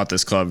of, I bought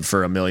this club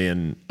for $1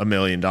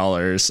 million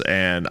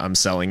and I'm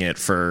selling it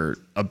for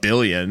 $1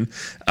 billion.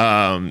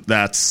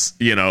 That's,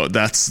 you know,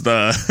 that's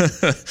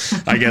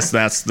the, I guess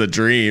that's the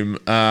dream.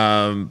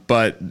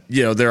 But,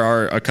 you know, there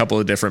are a couple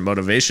of different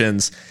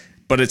motivations,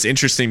 but it's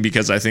interesting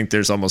because I think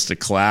there's almost a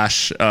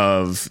clash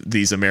of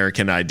these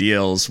American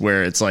ideals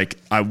where it's like,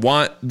 I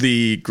want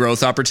the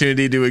growth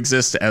opportunity to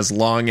exist as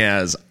long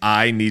as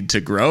I need to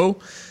grow.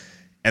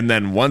 And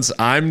then once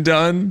I'm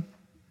done,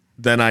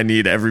 then I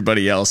need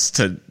everybody else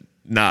to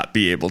not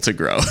be able to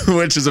grow,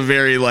 which is a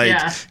very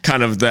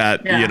kind of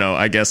that, you know,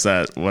 I guess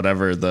that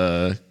whatever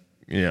the,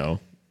 you know,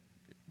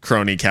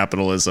 crony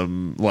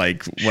capitalism,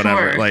 like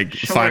whatever,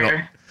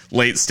 final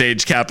late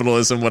stage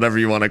capitalism, whatever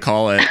you want to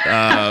call it.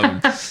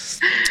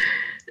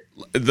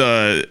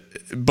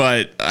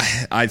 But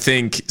I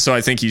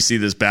think you see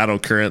this battle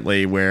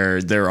currently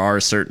where there are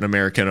certain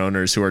American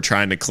owners who are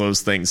trying to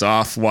close things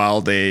off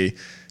while they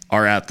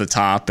are at the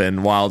top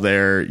and while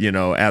they're, you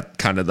know, at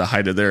kind of the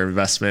height of their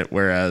investment.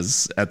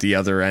 Whereas at the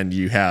other end,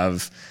 you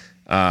have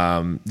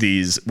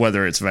these,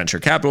 whether it's venture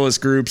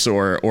capitalist groups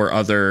or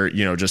other,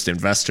 you know, just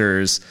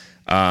investors,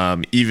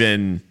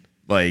 even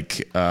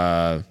like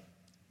the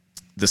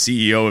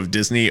CEO of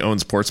Disney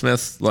owns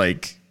Portsmouth.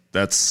 Like,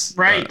 that's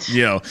right.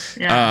 You know,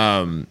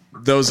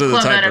 those are the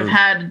type that have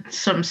had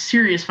some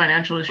serious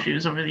financial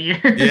issues over the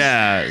years.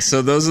 Yeah.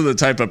 So those are the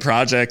type of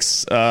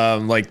projects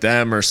like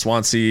them or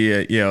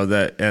Swansea, you know,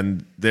 that,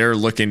 and they're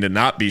looking to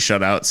not be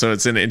shut out. So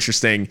it's an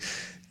interesting,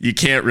 you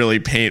can't really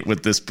paint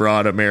with this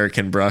broad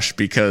American brush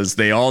because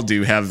they all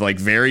do have like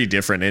very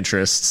different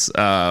interests,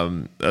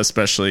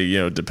 especially, you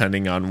know,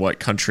 depending on what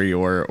country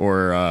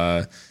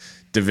or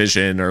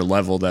division or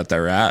level that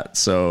they're at.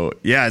 So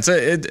yeah,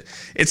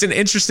 it's an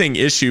interesting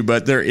issue,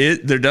 but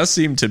there does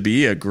seem to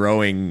be a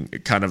growing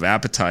kind of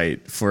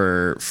appetite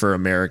for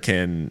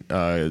American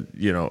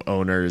you know,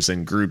 owners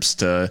and groups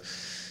to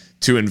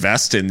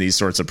invest in these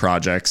sorts of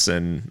projects.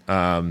 And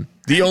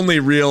the only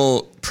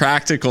real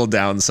practical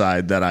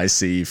downside that I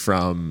see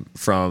from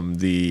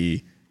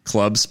the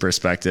club's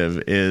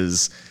perspective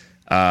is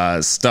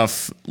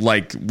stuff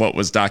like what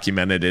was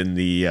documented in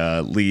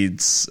the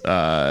Leeds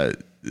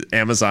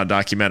Amazon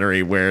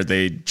documentary, where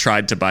they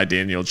tried to buy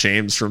Daniel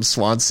James from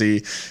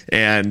Swansea,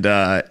 and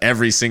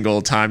every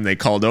single time they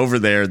called over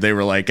there, they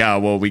were like, oh,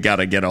 well, we got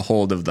to get a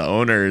hold of the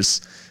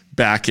owners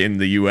back in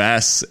the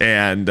US,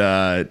 and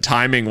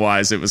timing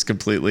wise, it was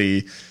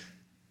completely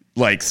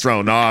like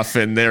thrown off,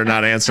 and they're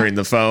not answering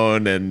the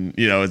phone, and,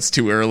 you know, it's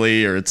too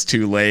early or it's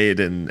too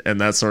late, and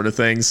that sort of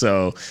thing.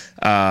 So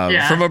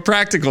from a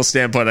practical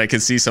standpoint, I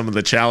can see some of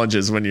the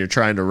challenges when you're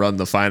trying to run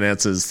the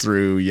finances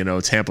through, you know,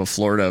 Tampa,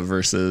 Florida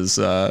versus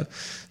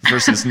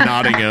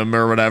Nottingham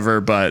or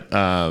whatever. But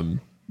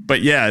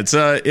yeah,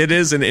 it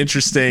is an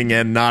interesting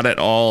and not at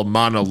all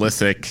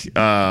monolithic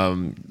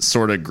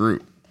sort of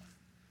group.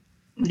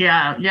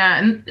 Yeah.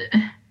 And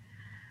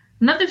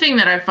another thing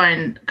that I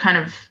find kind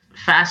of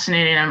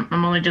fascinating,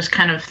 I'm only just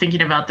kind of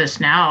thinking about this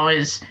now,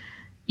 is,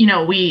 you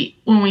know,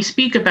 when we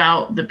speak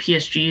about the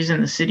PSGs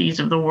and the cities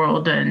of the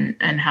world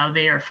and how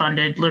they are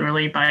funded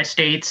literally by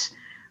states,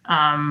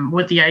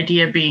 with the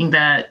idea being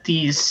that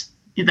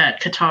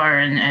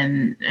Qatar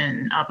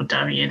and Abu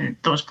Dhabi and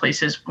those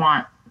places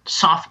want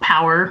soft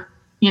power,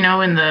 you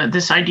know, and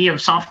this idea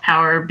of soft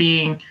power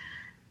being,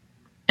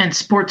 and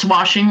sports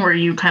washing, where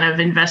you kind of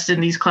invest in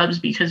these clubs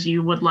because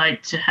you would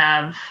like to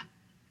have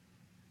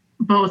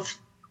both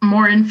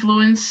more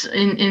influence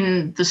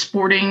in the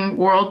sporting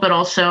world, but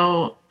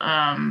also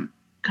kind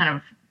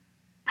of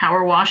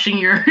power washing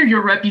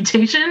your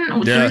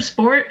reputation through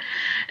sport.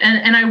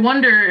 And I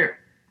wonder,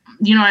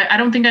 you know, I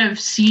don't think I've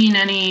seen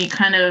any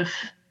kind of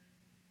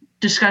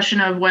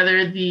discussion of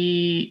whether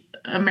the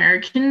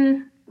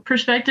American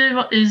perspective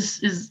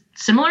is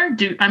similar.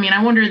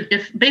 I wonder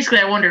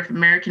if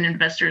American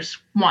investors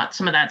want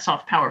some of that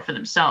soft power for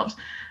themselves,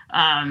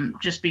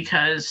 just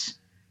because,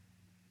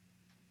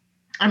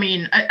 I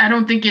mean, I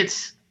don't think it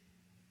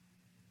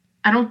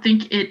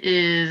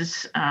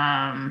is,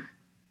 well,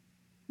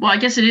 I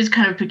guess it is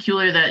kind of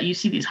peculiar that you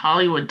see these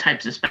Hollywood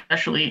types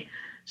especially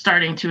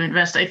starting to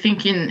invest. I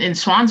think in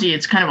Swansea,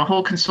 it's kind of a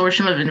whole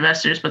consortium of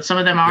investors, but some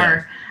of them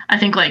are, I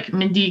think, like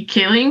Mindy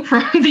Kaling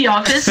from The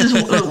Office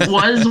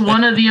was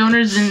one of the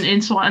owners in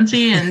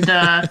Swansea,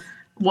 and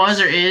was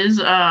or is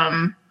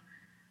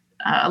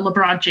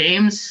LeBron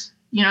James,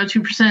 you know,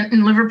 2%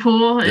 in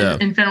Liverpool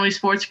in Fenway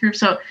Sports Group.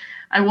 So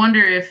I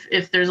wonder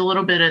if there's a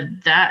little bit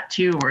of that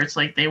too, where it's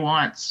like they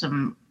want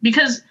some,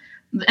 because,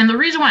 and the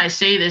reason why I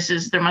say this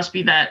is there must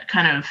be that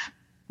kind of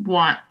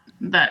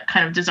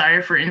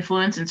desire for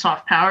influence and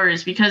soft power,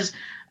 is because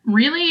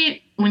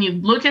really when you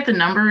look at the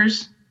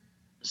numbers,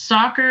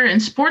 soccer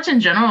and sports in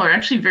general are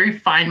actually very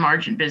fine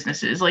margin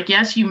businesses. Like,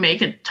 yes, you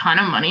make a ton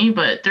of money,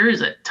 but there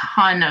is a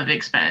ton of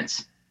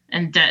expense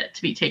and debt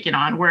to be taken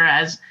on.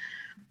 Whereas,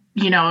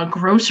 a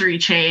grocery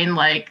chain,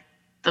 like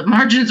the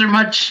margins are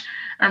much,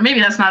 or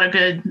maybe that's not a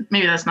good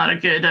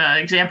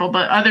example,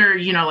 but other,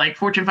 like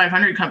Fortune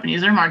 500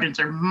 companies, their margins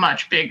are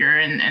much bigger,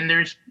 and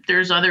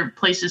there's other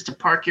places to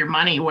park your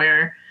money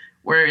where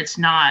it's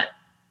not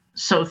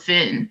so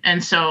thin.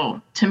 And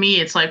so to me,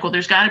 it's like, well,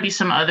 there's got to be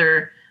some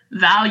other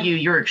value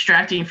you're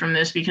extracting from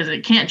this, because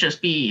it can't just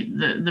be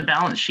the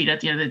balance sheet at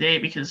the end of the day,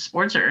 because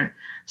sports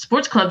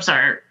clubs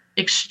are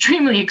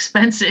extremely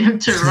expensive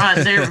to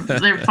run.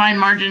 They're fine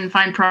margin,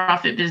 fine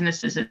profit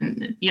businesses,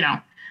 and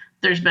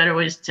there's better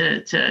ways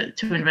to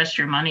invest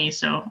your money.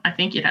 So I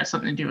think it has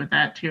something to do with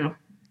that too.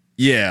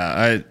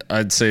 Yeah,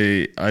 I'd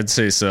say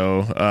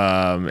so.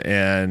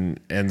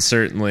 And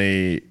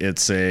certainly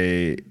it's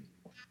an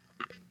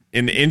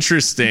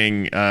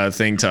interesting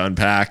thing to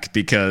unpack,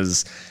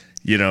 because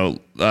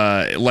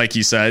like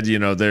you said,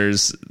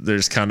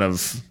 there's kind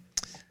of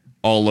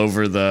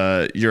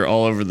you're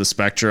all over the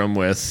spectrum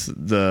with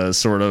the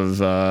sort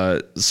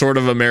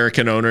of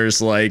American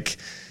owners like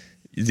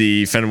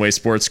the Fenway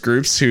Sports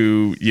Groups,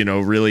 who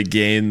really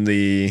gain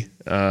the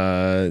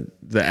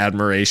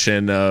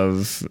admiration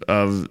of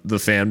the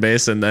fan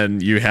base, and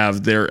then you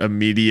have their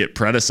immediate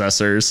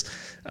predecessors,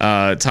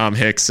 Tom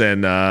Hicks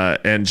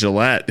and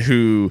Gillette,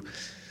 who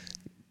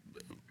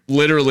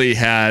literally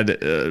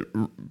had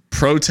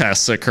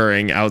protests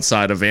occurring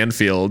outside of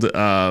Anfield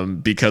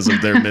because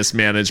of their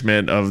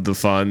mismanagement of the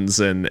funds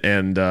and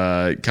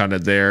kind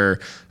of their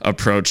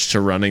approach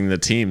to running the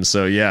team.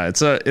 So yeah,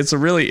 it's a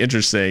really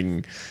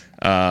interesting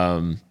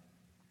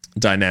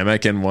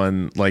dynamic, and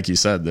one, like you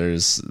said,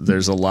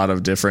 there's a lot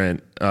of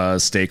different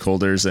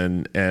stakeholders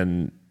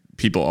and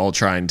people all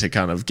trying to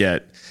kind of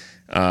get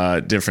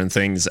different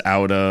things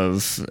out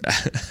of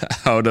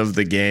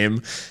the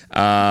game.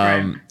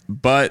 Right.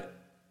 But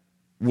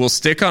we'll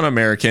stick on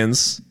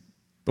Americans,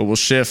 but we'll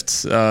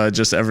shift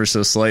just ever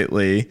so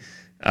slightly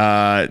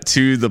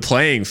to the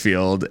playing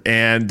field,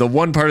 and the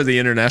one part of the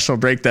international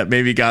break that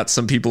maybe got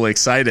some people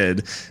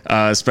excited,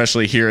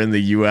 especially here in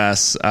the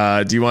U.S.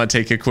 Do you want to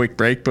take a quick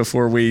break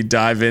before we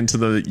dive into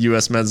the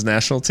U.S. men's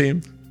national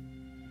team?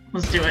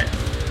 Let's do it.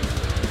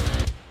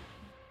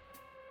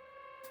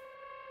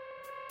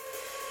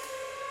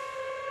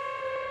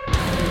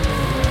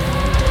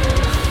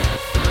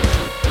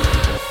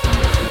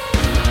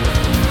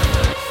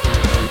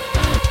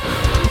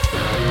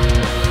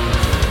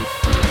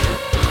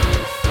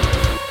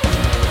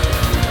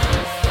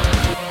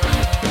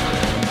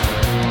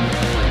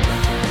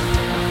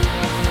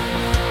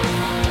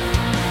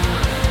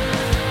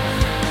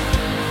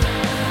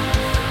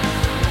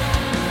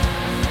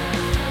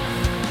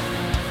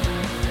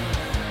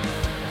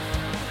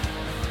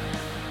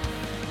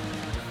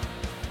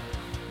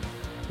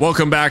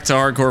 Welcome back to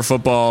Hardcore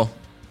Football.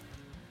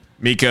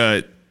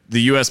 Mika,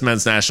 the U.S.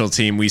 men's national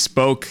team, we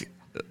spoke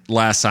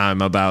last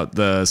time about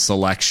the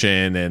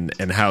selection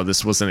and how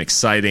this was an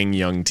exciting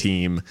young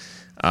team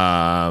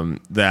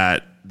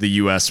that the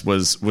U.S.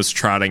 was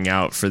trotting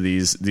out for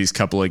these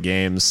couple of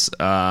games.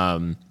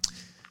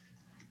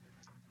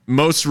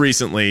 Most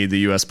recently, the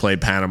U.S.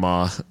 played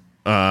Panama.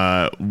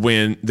 They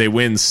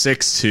win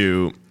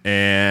 6-2,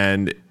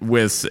 and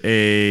with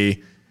a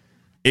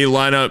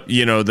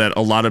lineup, that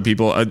a lot of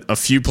people, a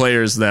few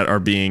players that are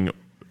being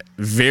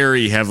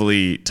very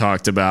heavily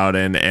talked about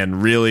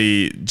and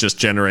really just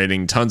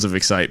generating tons of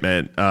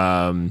excitement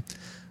on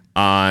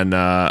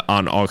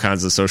all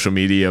kinds of social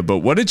media. But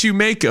what did you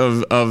make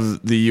of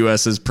the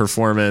U.S.'s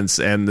performance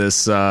and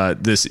this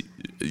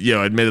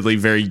admittedly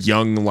very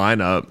young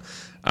lineup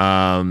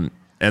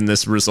and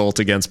this result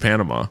against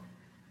Panama?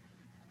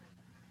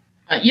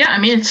 Yeah, I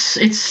mean,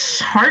 it's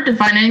hard to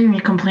find anything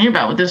to complain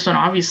about with this one.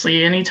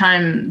 Obviously,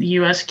 anytime the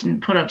U.S. can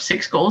put up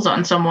 6 goals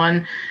on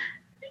someone,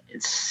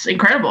 it's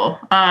incredible.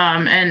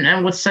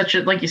 And with such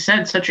a, like you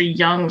said, such a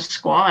young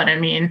squad. I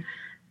mean,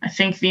 I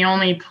think the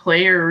only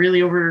player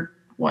really over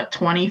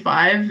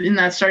 25 in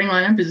that starting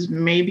lineup is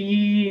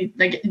maybe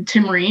like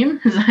Tim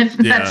Ream.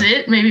 That's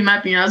it. Maybe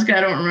Matt Miazga.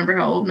 I don't remember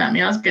how old Matt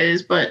Miazga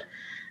is, but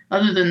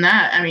other than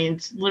that, I mean,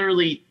 it's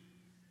literally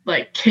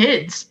like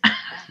kids.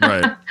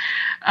 Right.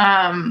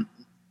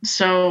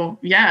 So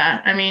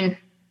yeah, I mean,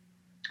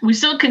 we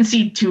still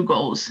concede 2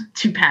 goals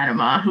to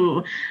Panama,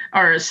 who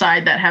are a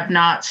side that have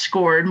not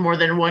scored more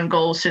than 1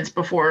 goal since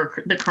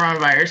before the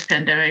coronavirus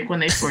pandemic,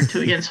 when they scored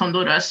 2 against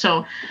Honduras.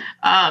 So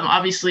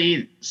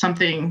obviously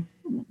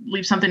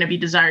leaves something to be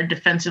desired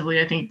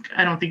defensively.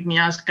 I don't think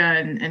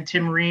Miazga and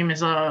Tim Ream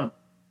is a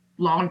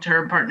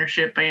long-term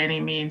partnership by any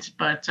means,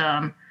 but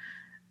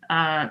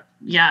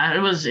yeah,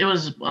 it was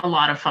a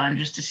lot of fun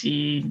just to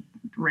see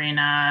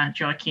Reyna,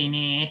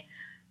 Joaquini,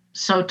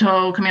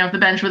 Soto coming off the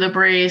bench with a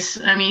brace.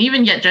 I mean,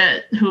 even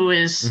Jet, who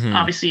is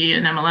obviously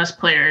an MLS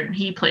player,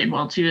 he played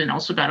well too and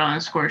also got on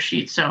the score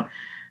sheet. So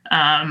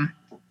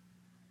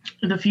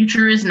the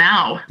future is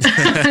now.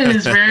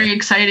 It's very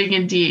exciting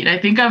indeed. I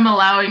think I'm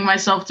allowing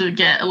myself to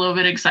get a little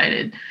bit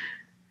excited.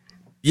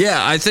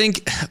 Yeah, I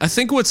think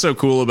what's so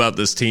cool about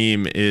this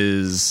team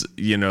is,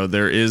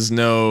 there is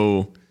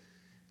no.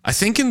 I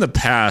think in the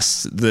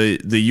past the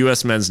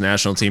U.S. men's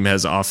national team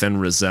has often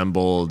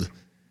resembled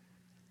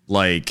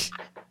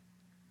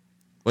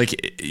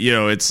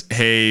it's,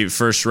 hey,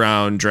 first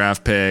round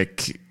draft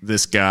pick,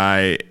 this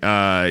guy,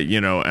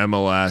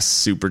 MLS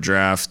super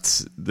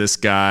draft, this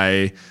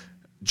guy,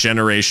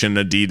 generation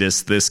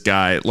Adidas, this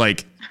guy,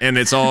 and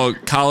it's all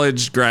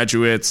college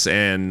graduates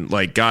and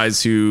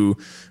guys who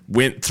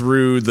went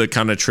through the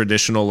kind of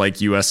traditional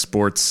U.S.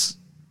 sports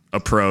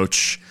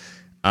approach.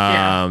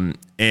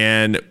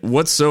 And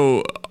what's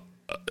so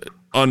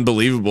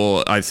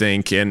unbelievable, I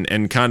think,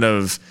 and kind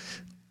of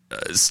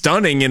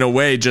stunning in a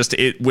way, just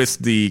with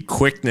the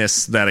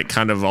quickness that it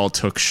kind of all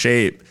took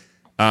shape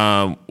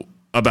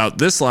about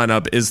this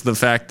lineup, is the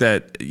fact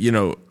that,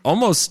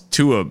 almost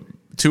to a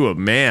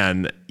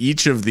man,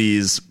 each of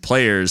these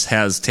players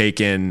has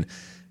taken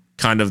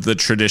kind of the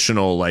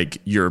traditional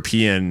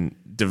European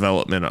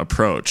development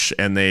approach,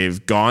 and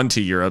they've gone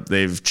to Europe.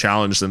 They've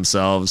challenged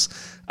themselves.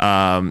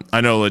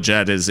 I know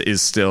Lletget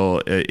is still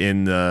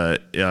in the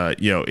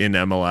in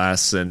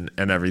MLS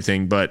and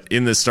everything, but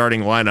in the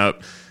starting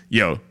lineup,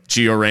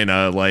 Gio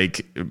Reyna,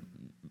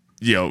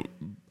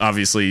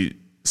 obviously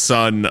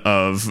son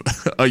of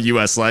a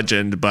U.S.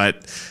 legend,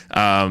 but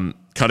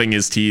cutting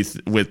his teeth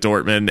with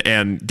Dortmund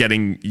and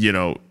getting, he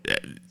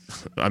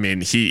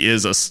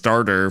is a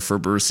starter for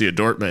Borussia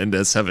Dortmund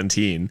at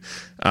 17.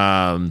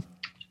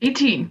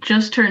 18,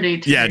 just turned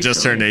 18. Yeah,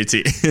 just turned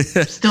 18.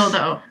 Still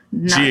though.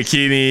 Nice.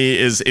 Giacchini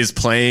is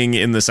playing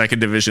in the second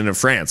division of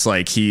France.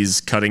 He's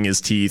cutting his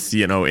teeth,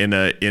 in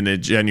a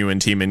genuine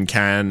team in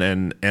Cannes,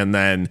 and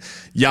then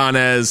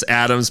Yanez,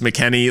 Adams,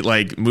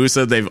 McKennie,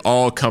 Musa, they've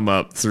all come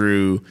up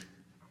through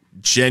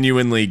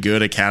genuinely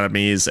good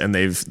academies, and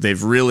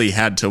they've really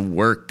had to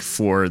work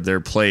for their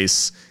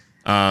place.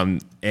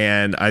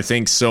 And I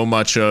think so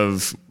much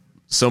of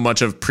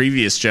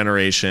previous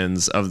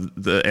generations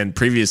and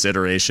previous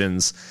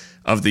iterations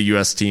of the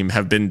U.S. team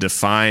have been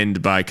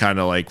defined by kind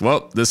of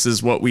well, this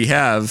is what we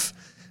have.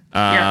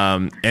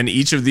 And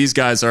each of these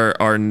guys are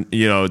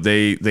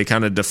they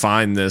kind of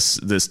define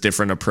this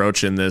different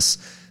approach in this,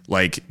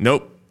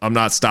 nope, I'm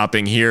not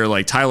stopping here.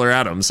 Tyler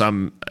Adams,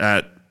 I'm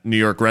at New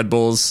York Red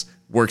Bulls,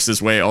 works his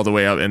way all the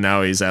way up, and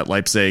now he's at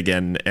Leipzig,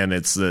 and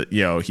it's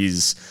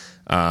he's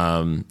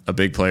a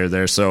big player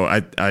there. So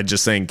I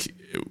just think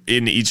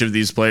in each of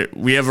these players,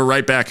 we have a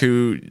right back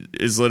who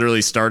is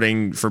literally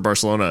starting for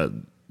Barcelona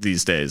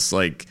these days.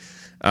 So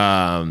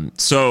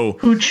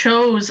who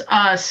chose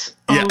us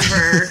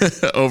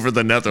over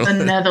the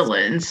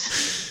Netherlands.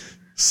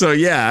 So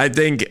yeah, I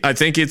think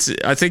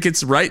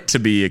it's right to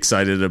be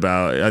excited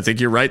about. I think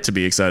you're right to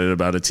be excited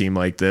about a team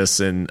like this,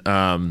 and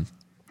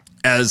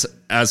as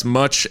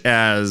much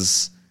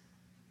as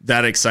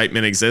that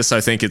excitement exists,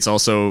 I think it's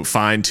also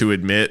fine to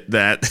admit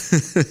that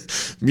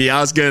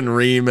Miazga and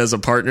Ream as a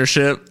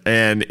partnership,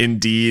 and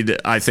indeed,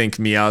 I think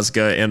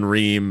Miazga and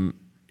Ream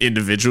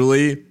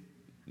individually,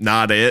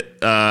 not it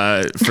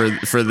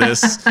for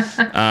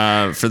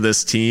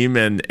this team,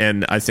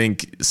 and I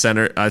think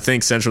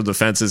central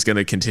defense is going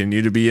to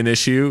continue to be an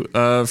issue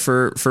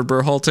for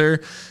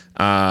Berhalter.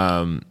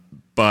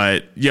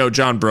 But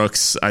John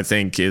Brooks, I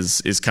think,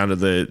 is kind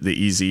of the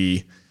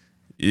easy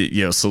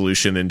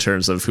solution in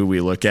terms of who we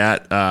look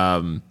at.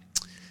 And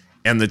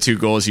the 2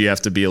 goals, you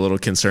have to be a little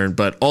concerned,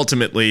 but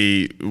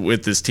ultimately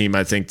with this team,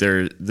 I think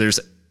there's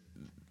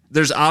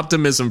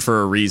optimism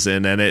for a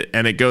reason, and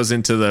it goes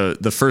into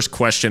the first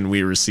question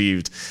we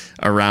received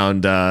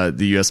around the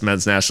U.S.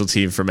 men's national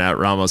team from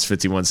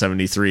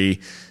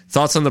 @Ramos5173.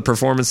 Thoughts on the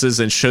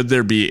performances, and should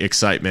there be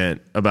excitement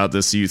about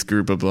this youth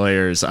group of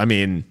players? I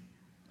mean,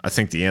 I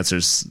think the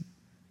answer's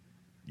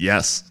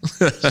yes.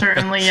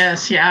 Certainly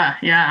yes.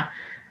 Yeah.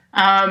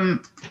 The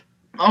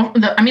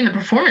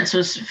performance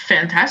was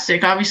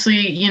fantastic.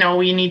 Obviously,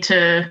 we need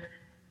to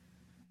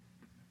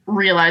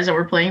realize that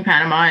we're playing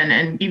Panama,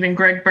 and even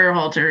Greg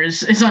Berhalter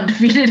is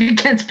undefeated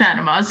against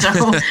Panama. So,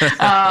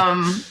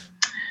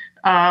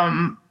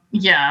 we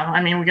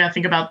got to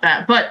think about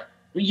that. But,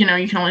 you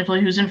can only play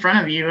who's in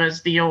front of you,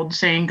 as the old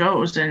saying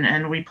goes.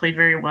 And we played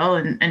very well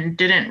and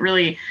didn't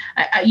really,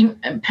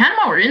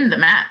 Panama were in the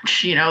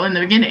match, in the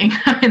beginning,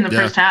 in the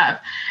first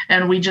half,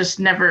 and we just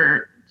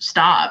never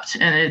stopped.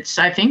 And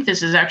I think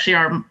this is actually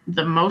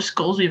the most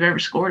goals we've ever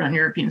scored on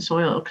European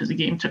soil, because the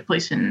game took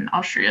place in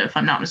Austria, if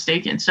I'm not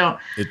mistaken. So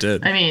it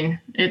did. I mean,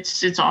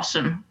 it's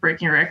awesome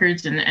breaking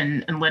records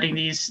and letting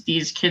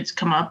these kids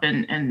come up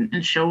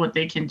and show what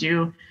they can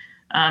do.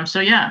 So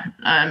yeah,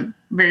 I'm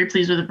very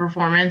pleased with the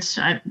performance.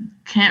 I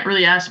can't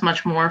really ask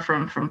much more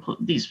from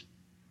these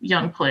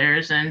young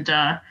players. And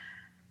I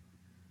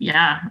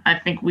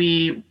think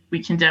we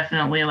we can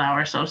definitely allow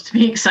ourselves to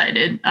be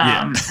excited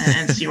and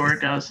see where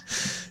it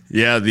goes.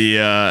 Yeah,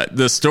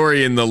 the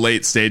story in the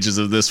late stages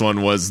of this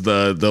one was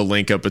the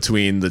link up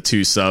between the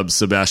two subs,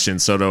 Sebastian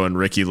Soto and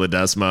Ricky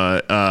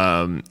Ledesma,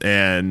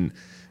 and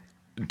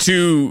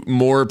two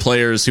more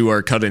players who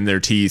are cutting their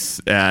teeth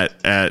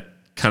at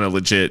kind of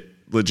legit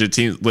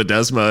team.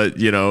 Ledesma,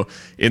 you know,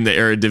 in the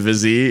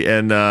Eredivisie,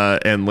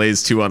 and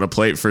lays two on a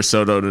plate for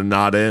Soto to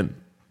nod in.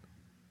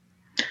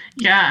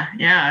 Yeah,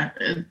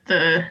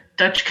 the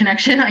Dutch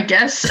connection, I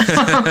guess.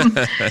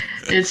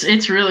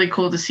 It's really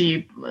cool to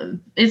see.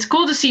 It's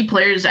cool to see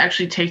players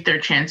actually take their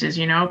chances,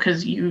 you know,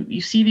 because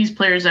you see these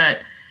players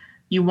that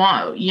you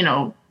want, you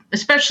know,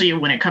 especially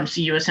when it comes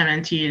to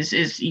USMNT,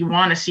 is you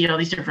want to see all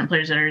these different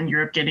players that are in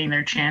Europe getting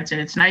their chance,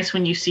 and it's nice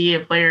when you see a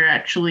player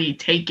actually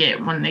take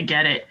it when they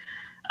get it.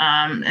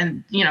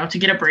 And you know, to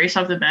get a brace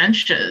off the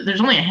bench,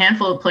 there's only a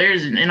handful of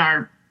players in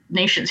our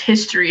nation's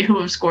history who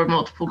have scored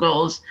multiple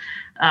goals.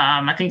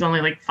 I think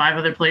only like 5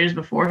 other players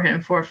before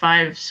him, 4 or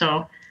 5.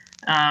 So,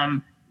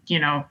 you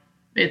know,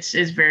 it's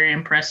very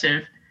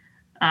impressive.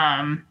 But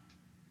I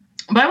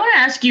want to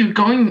ask you,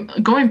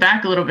 going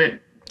back a little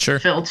bit, sure,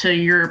 Phil, to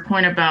your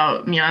point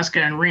about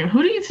Miazga and Ream,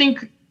 who do you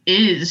think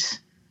is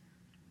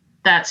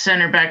that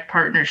center back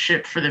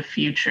partnership for the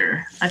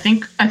future? I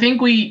think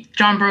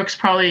John Brooks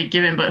probably a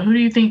given, but who do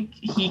you think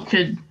he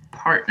could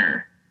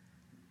partner?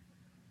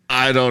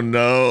 I don't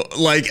know.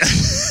 Like,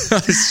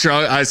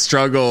 I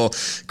struggle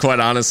quite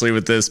honestly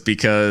with this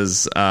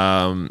because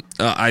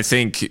I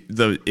think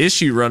the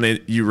issue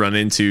you run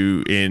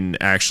into in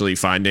actually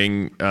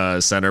finding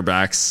center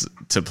backs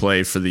to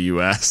play for the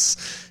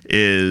U.S.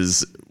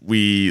 is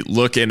we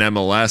look in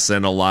MLS,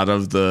 and a lot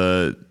of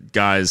the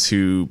guys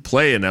who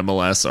play in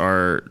MLS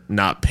are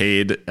not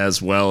paid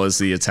as well as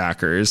the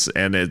attackers,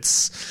 and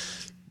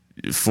it's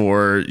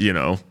for, you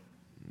know,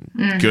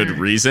 good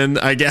reason,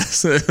 I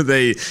guess.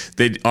 They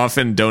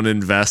often don't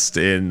invest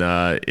in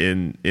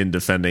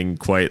defending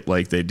quite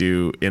like they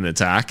do in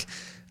attack.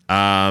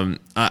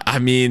 I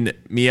mean,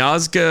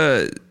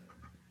 Miazga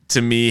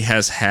to me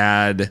has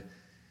had,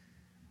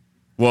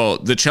 well,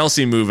 the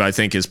Chelsea move I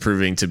think is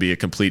proving to be a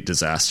complete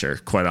disaster,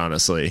 quite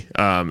honestly.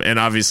 And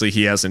obviously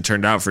he hasn't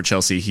turned out for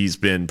Chelsea. He's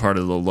been part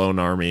of the loan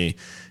army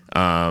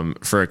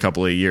for a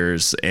couple of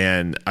years,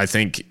 and I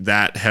think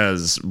that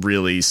has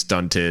really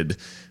stunted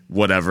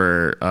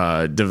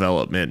whatever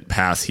development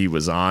path he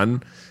was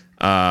on.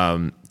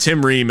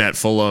 Tim Ream at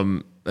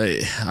Fulham,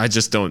 I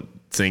just don't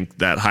think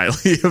that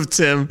highly of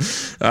Tim.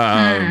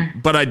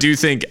 But I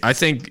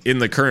think in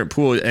the current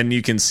pool, and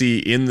you can see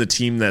in the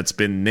team that's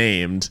been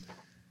named,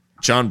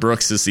 John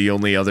Brooks is the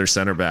only other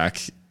center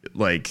back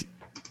like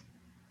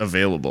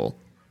available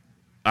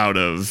out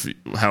of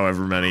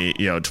however many,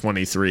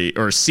 23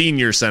 or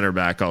senior center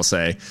back, I'll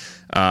say.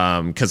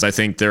 Cause I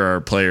think there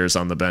are players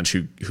on the bench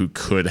who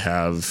could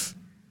have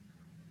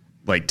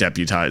like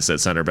deputized at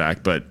center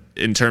back, but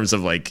in terms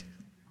of like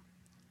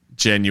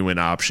genuine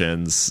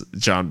options,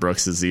 John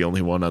Brooks is the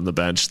only one on the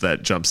bench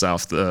that jumps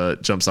off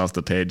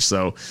the page.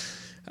 So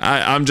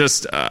I'm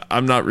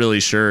not really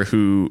sure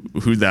who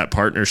that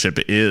partnership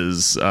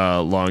is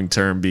long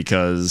term,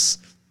 because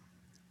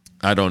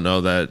I don't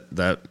know that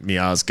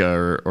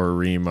Miazga or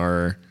Ream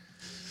are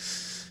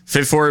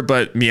fit for it,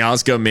 but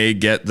Miazga may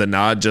get the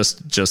nod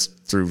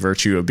just through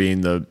virtue of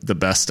being the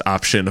best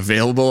option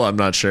available. I'm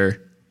not sure.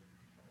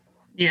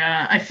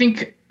 Yeah, I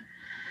think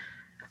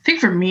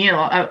for me,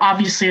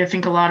 obviously, I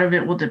think a lot of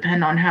it will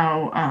depend on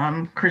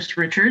how Chris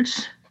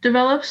Richards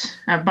develops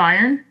at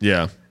Bayern.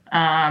 Yeah.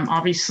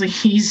 Obviously,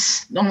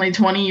 he's only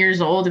 20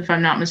 years old, if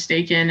I'm not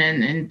mistaken,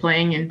 and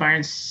playing in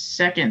Bayern's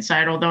second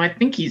side, although I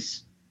think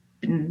he's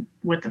been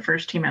with the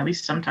first team at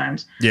least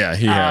sometimes. Yeah,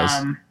 he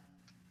has.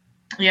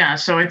 Yeah,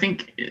 so I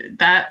think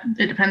that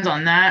it depends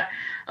on that.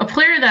 A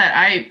player that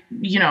I,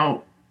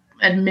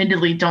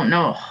 admittedly don't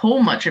know a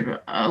whole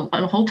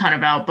ton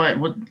about, but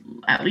would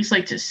at least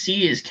like to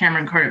see is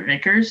Cameron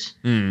Carter-Vickers.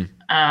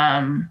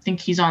 I think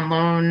he's on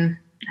loan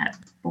at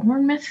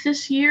Bournemouth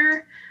this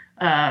year,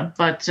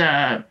 but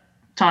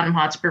Tottenham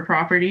Hotspur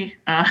property,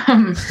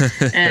 and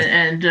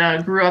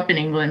grew up in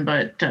England,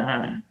 but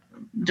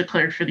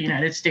declared for the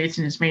United States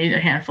and has made a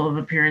handful of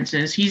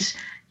appearances. He's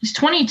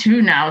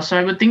 22 now, so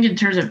I would think in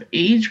terms of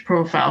age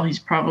profile, he's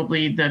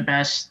probably the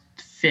best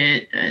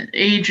fit,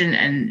 age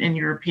and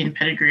European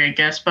pedigree, I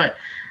guess, but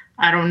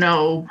I don't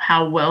know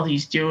how well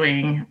he's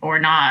doing or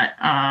not.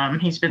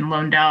 He's been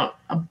loaned out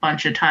a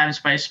bunch of times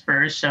by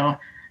Spurs, so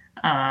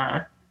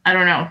I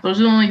don't know.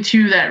 Those are the only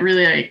two that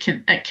really I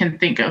can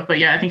think of. But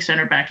yeah, I think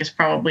center back is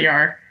probably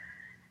our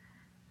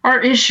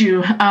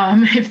issue,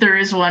 if there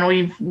is one.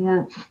 We've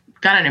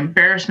got an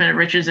embarrassment of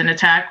riches in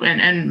attack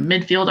and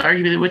midfield,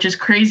 arguably, which is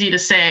crazy to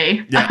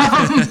say.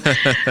 Yeah.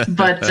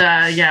 But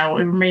yeah,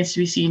 it remains to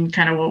be seen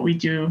kind of what we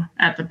do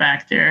at the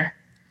back there.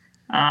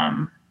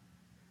 But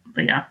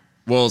yeah.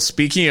 Well,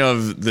 speaking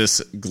of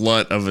this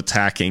glut of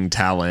attacking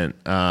talent,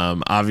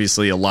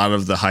 obviously a lot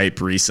of the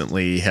hype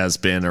recently has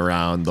been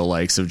around the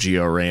likes of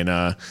Gio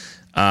Reyna.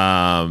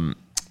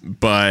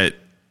 But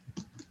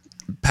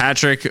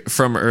Patrick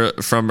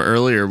from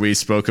earlier, we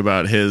spoke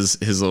about his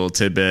little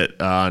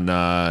tidbit on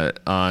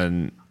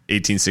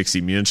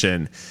 1860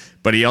 München,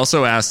 but he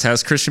also asked,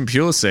 has Christian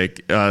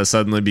Pulisic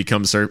suddenly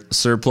become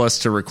surplus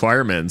to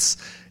requirements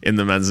in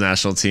the men's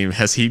national team?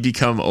 Has he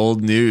become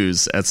old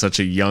news at such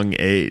a young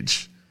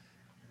age?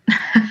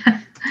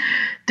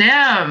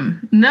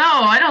 Damn. No,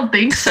 I don't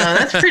think so.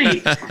 That's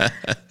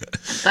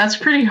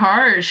pretty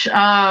harsh.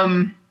 I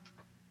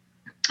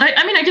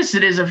mean, I guess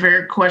it is a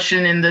fair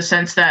question in the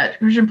sense that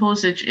Christian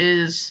Pulisic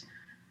is,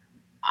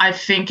 I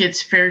think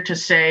it's fair to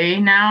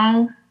say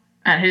now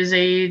at his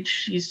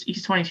age,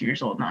 he's 22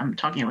 years old. Now I'm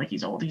talking like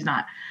he's old. He's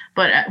not,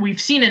 but we've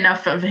seen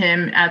enough of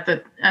him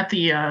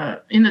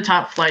in the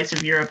top flights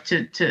of Europe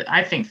to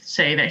I think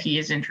say that he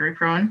is injury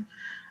prone.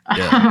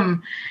 Yeah.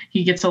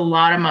 He gets a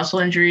lot of muscle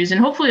injuries, and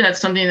hopefully that's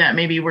something that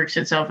maybe works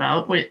itself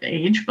out with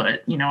age.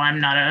 But I'm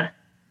not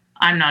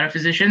a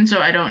physician, so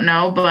I don't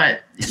know.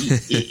 But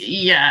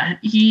yeah,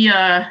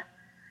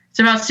 it's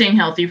about staying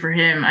healthy for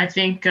him. I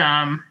think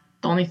the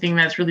only thing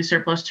that's really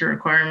surplus to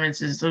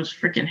requirements is those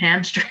freaking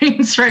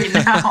hamstrings right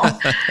now.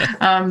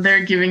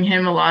 They're giving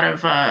him a lot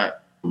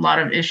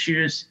of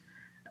issues.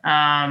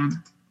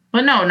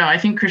 But no, I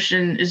think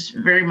Christian is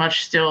very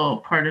much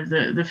still part of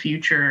the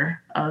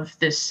future of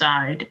this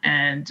side.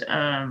 And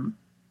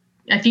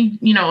I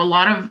think, a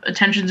lot of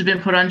attention's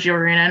been put on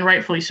Gio Reyna, and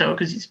rightfully so,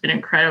 because he's been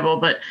incredible.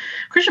 But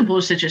Christian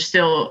Pulisic is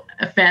still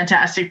a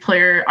fantastic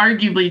player,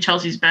 arguably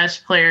Chelsea's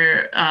best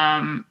player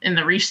in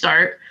the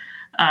restart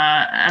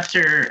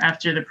after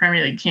the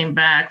Premier League came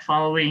back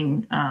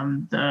following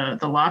the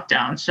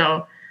lockdown.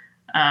 So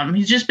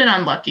he's just been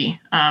unlucky.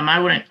 I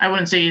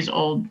wouldn't say he's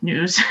old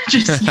news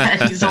just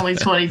yet. He's only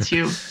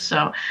 22.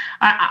 So,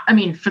 I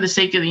mean, for the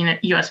sake of the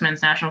U.S.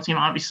 men's national team,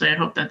 obviously, I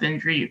hope that the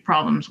injury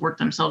problems work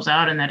themselves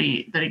out and that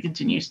he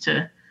continues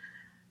to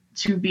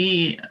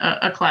be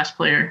a class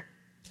player.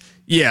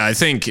 Yeah, I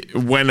think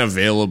when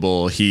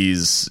available,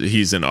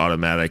 he's an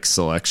automatic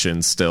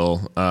selection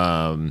still.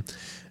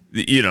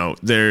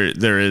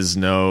 There is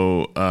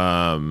no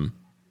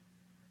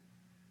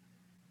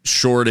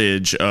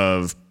shortage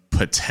of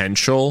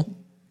potential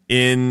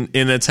in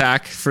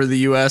attack for the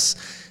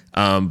U.S.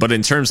 But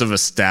in terms of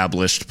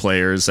established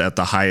players at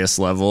the highest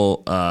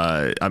level,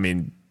 I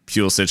mean,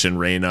 Pulisic and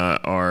Reyna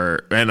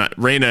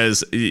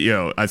is,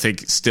 I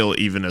think still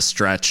even a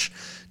stretch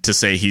to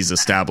say he's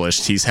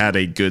established. He's had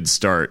a good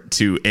start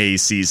to a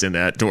season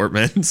at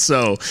Dortmund,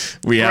 so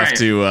we have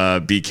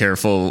to be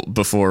careful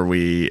before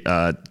we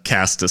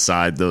cast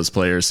aside those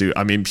players who,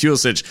 I mean,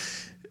 Pulisic,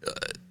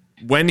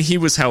 when he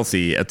was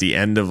healthy at the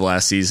end of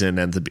last season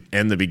and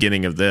the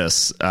beginning of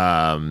this,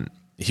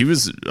 he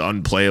was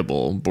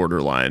unplayable,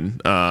 borderline.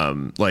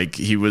 Like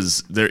he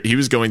was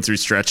going through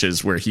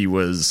stretches where he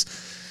was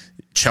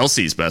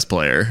Chelsea's best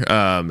player,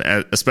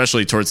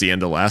 especially towards the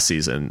end of last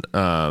season.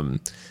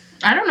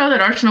 I don't know that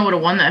Arsenal would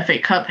have won the FA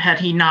Cup had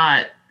he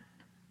not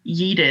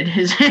yeeted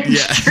his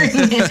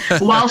hamstring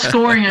while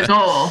scoring a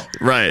goal,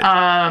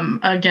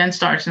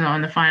 against Arsenal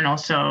in the final.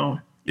 So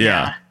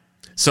yeah.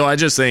 So I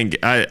just think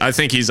I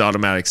think he's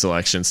automatic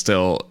selection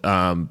still,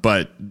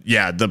 but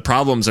yeah, the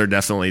problems are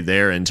definitely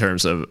there in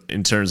terms of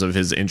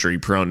his injury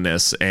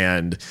proneness,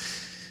 and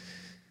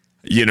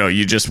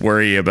you just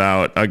worry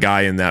about a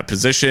guy in that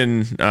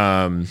position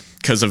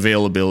because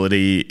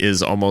availability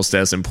is almost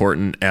as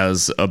important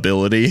as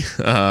ability.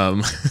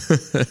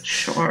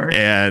 Sure.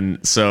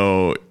 And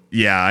so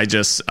yeah, I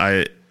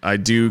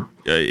do.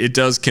 It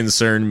does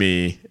concern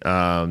me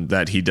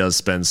that he does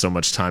spend so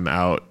much time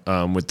out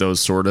with those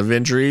sort of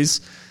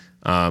injuries,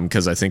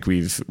 because I think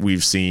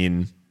we've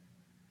seen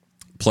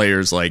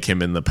players like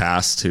him in the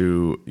past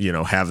who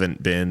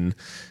haven't been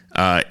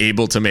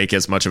able to make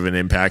as much of an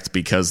impact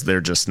because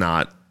they're just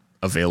not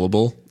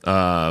available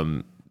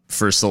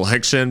for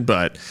selection.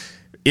 But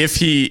if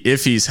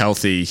he's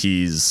healthy,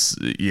 he's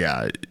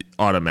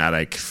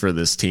automatic for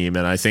this team,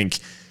 and I think,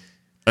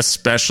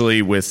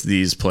 especially with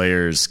these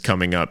players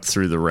coming up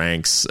through the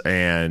ranks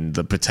and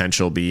the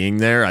potential being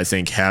there, I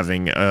think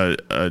having a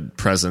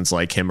presence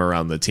like him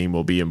around the team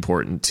will be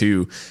important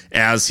too,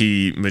 as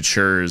he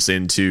matures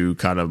into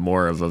kind of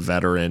more of a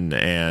veteran,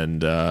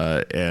 and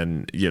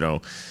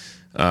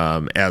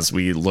as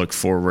we look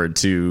forward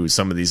to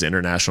some of these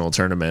international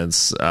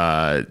tournaments,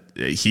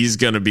 he's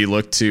going to be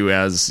looked to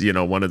as,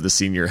 one of the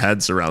senior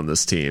heads around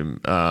this team,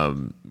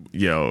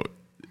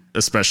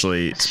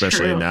 especially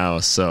now.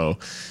 So,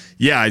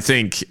 yeah, I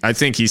think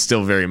he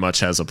still very much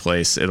has a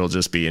place. It'll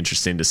just be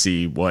interesting to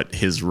see what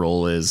his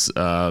role is,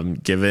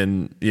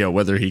 given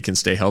whether he can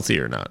stay healthy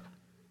or not.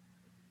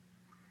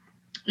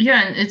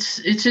 Yeah, and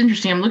it's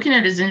interesting. I'm looking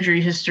at his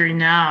injury history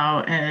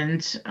now,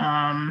 and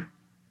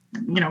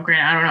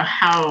granted, I don't know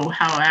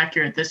how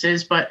accurate this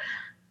is, but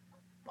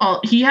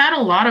he had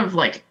a lot of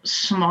like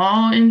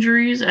small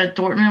injuries at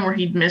Dortmund where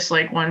he'd miss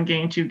like 1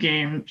 game, 2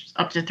 games,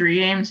 up to 3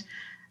 games.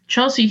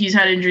 Chelsea, he's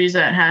had injuries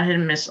that had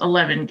him miss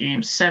 11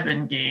 games,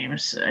 7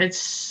 games.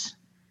 It's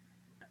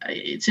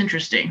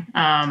interesting.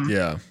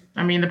 I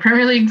mean, the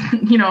Premier League,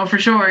 for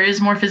sure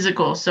is more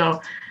physical. So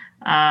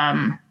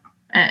I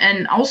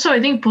And also, I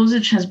think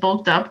Pulisic has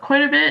bulked up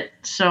quite a bit,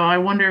 so I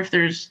wonder if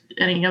there's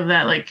any of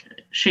that like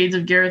shades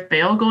of Gareth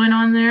Bale going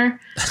on there.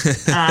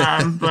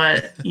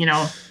 But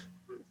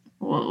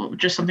well,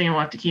 just something we'll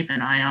have to keep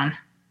an eye on.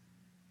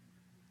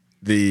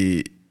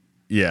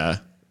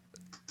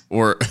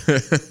 Or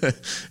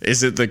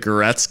is it the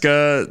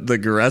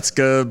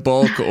Goretzka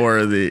bulk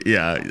or the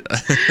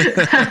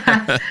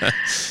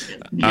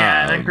the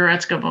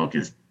Goretzka bulk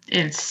is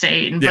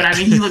insane, but I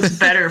mean he looks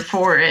better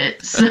for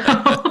it. So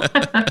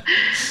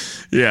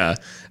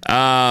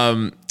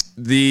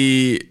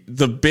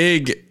the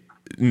big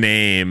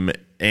name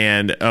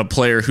and a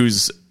player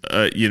who's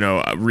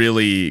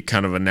really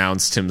kind of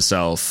announced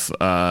himself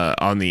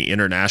on the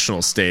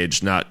international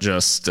stage, not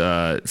just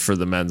for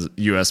the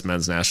U.S.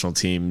 men's national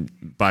team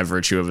by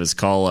virtue of his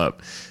call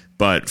up,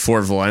 but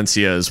for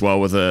Valencia as well,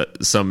 with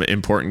some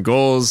important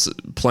goals,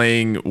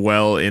 playing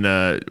well in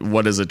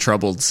what is a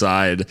troubled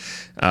side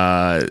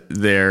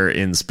there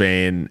in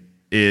Spain,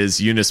 is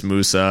Yunus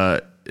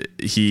Musah.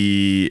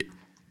 He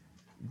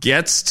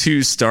gets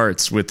 2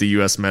 starts with the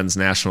U.S. men's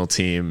national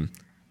team,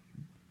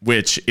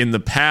 which in the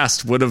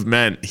past would have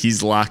meant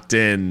he's locked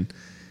in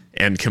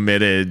and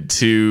committed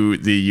to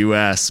the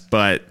U.S.,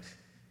 but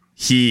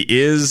he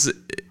is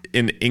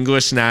an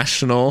English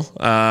national,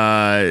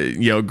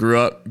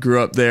 grew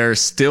up there,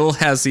 still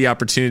has the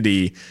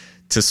opportunity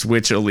to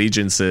switch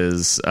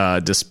allegiances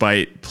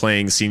despite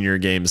playing senior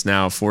games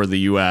now for the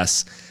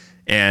U.S.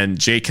 And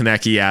Jay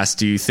Konecki asked,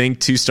 do you think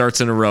 2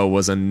 starts in a row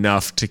was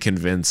enough to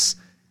convince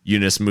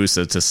Yunus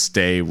Musah to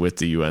stay with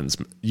the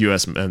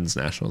U.S. men's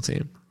national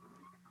team?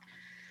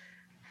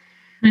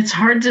 It's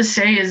hard to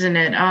say, isn't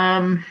it?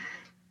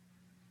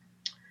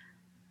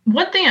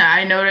 One thing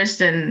I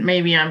noticed, and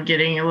maybe I'm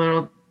getting a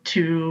little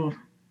too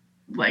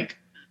like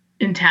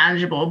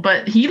intangible,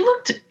 but he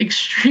looked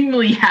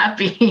extremely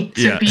happy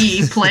to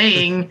be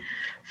playing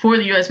for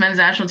the U.S. men's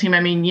national team.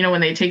 I mean,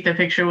 when they take the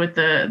picture with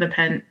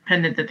the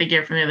pendant that they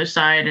get from the other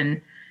side, and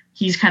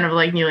he's kind of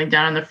like kneeling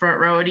down in the front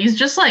row, and he's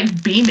just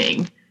like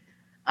beaming.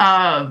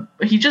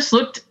 He just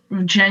looked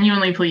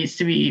genuinely pleased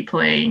to be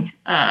playing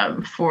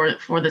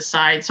for the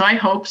side. So I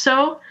hope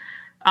so.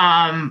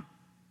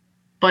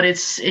 But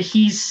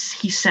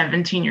he's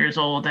 17 years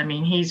old. I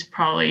mean, he's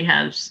probably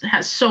has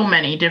so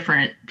many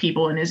different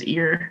people in his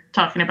ear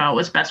talking about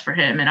what's best for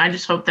him. And I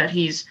just hope that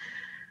he's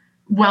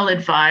well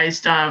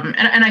advised.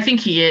 And I think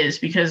he is,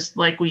 because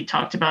like we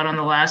talked about on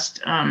the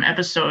last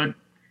episode,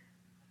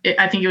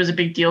 I think it was a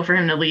big deal for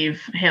him to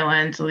leave Hale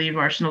End, to leave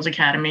Arsenal's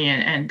academy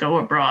and go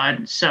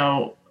abroad.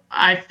 So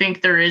I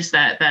think there is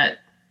that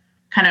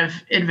kind of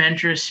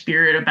adventurous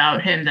spirit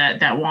about him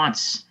that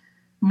wants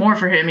more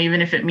for him,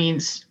 even if it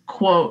means,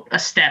 quote, a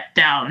step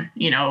down,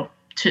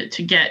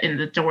 to get in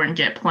the door and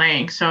get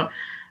playing. So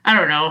I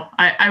don't know.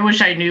 I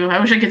wish I knew. I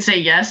wish I could say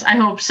yes. I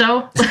hope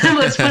so.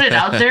 Let's put it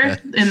out there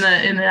in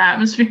the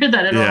atmosphere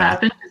that it'll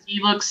happen, because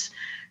he looks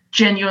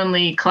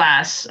genuinely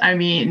class. I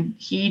mean,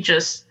 he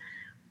just,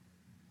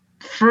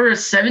 for a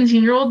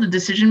 17-year-old, the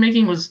decision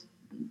making was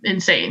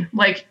insane.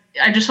 Like,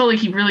 I just felt like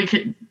he really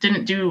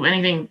didn't do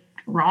anything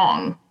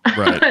wrong.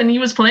 Right. And he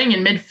was playing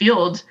in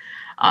midfield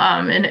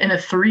in a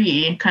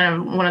 3, kind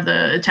of one of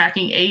the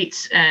attacking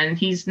 8s, and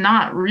he's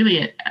not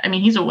really, I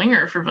mean, he's a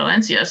winger for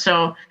Valencia,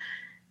 so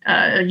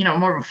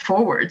more of a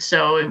forward.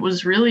 So it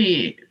was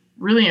really,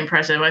 really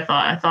impressive. I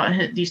thought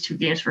these 2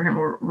 games for him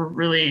were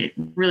really,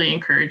 really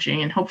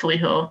encouraging, and hopefully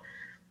he'll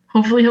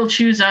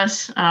choose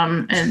us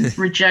and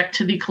reject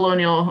the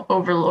colonial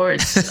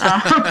overlords.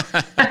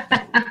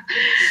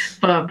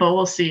 But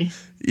we'll see.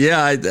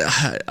 Yeah,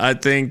 I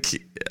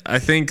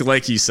think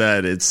like you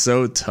said, it's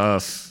so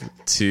tough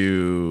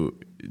to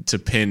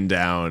pin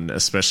down,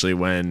 especially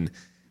when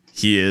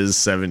he is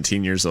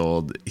 17 years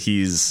old.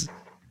 He's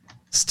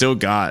still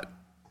got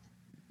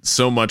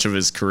so much of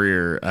his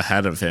career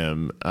ahead of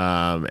him,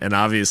 and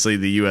obviously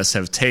the U.S.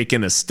 have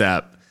taken a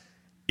step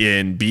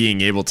in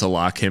being able to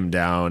lock him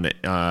down,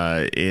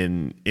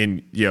 in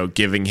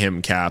giving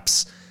him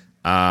caps.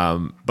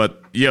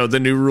 But the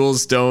new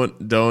rules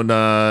don't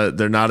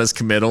they're not as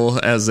committal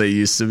as they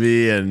used to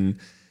be, and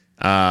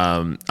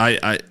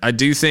I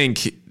do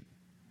think,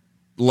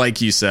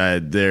 like you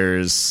said, there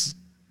is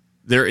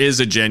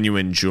a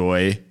genuine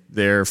joy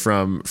there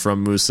from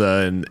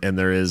Musah, and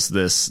there is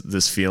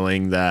this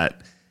feeling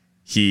that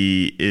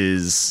he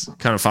is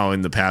kind of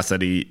following the path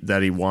that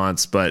he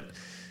wants, but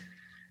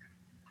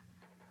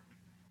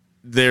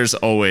there's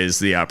always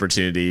the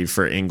opportunity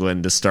for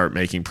England to start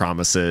making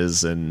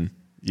promises, and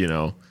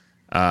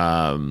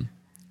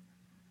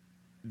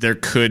there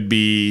could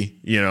be,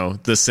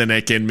 the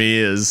cynic in me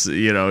is,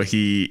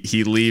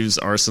 he leaves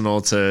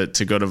Arsenal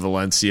to go to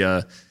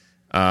Valencia.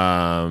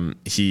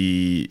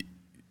 He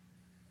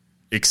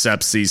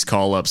accepts these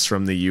call-ups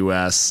from the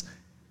U.S.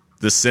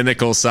 The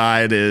cynical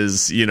side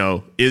is,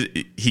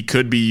 he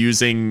could be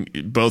using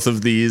both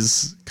of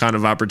these kind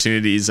of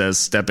opportunities as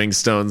stepping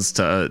stones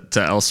to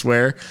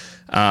elsewhere.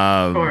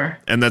 Sure.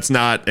 And that's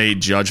not a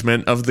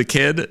judgment of the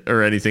kid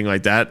or anything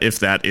like that. If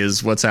that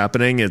is what's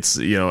happening, it's,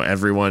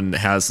 everyone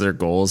has their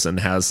goals and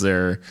has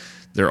their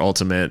their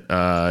ultimate,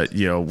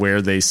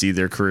 where they see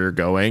their career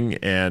going,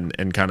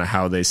 and kind of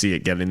how they see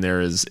it getting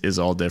there is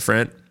all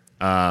different.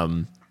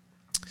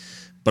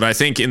 But I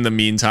think in the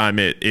meantime,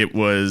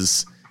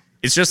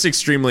 it's just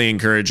extremely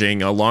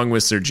encouraging, along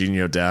with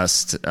Sergiño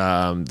Dest,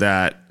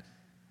 that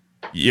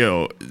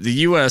the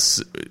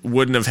U.S.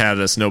 wouldn't have had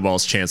a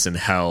snowball's chance in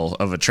hell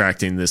of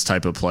attracting this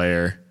type of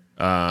player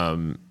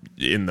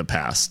in the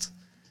past.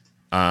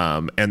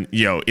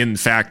 In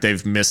fact,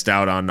 they've missed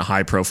out on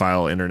high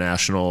profile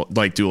international,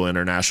 like dual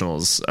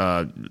internationals,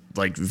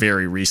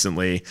 very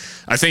recently.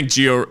 I think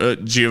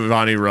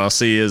Giovanni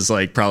Rossi is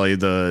like probably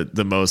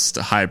the most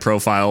high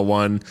profile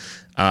one.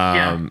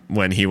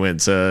 When he went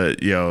to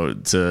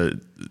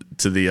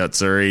the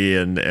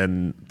Azzurri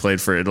and played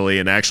for Italy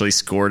and actually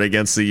scored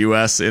against the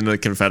U.S. in the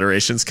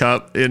Confederations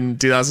Cup in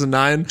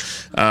 2009.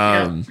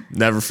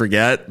 Never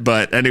forget.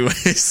 But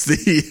anyways,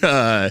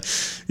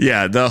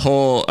 the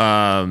whole,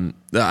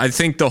 I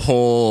think the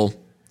whole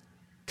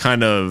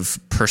kind of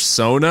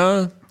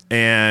persona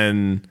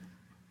and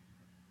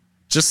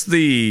just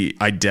the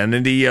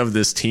identity of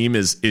this team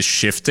is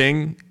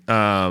shifting.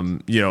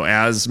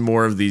 As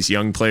more of these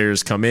young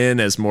players come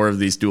in, as more of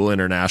these dual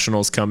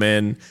internationals come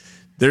in,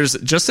 there's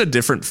just a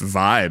different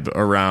vibe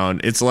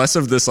around. It's less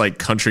of this like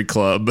country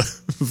club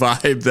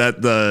vibe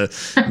that the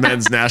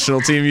men's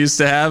national team used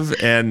to have.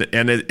 And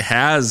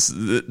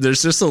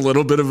there's just a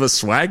little bit of a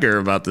swagger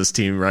about this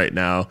team right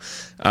now.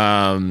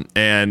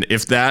 And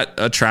if that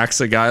attracts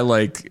a guy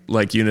like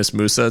Yunus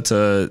Musa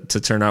to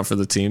turn out for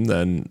the team,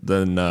 then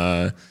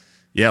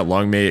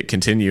long may it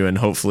continue. And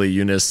hopefully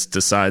Yunus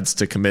decides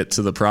to commit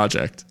to the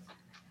project.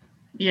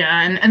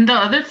 Yeah. And the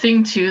other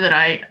thing too,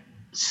 that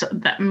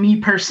me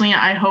personally,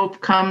 I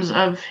hope comes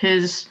of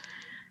his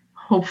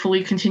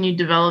hopefully continued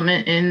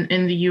development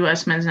in the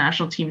U.S. men's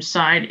national team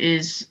side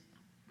is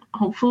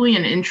hopefully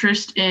an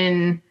interest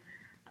in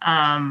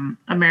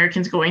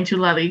Americans going to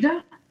La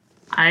Liga.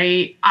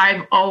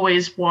 I've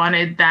always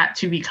wanted that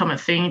to become a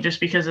thing just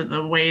because of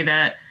the way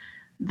that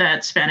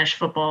Spanish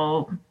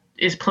football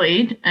is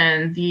played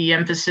and the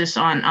emphasis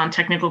on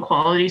technical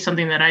quality,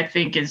 something that I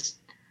think is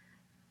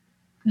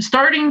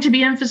starting to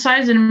be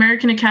emphasized in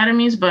American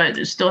academies, but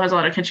it still has a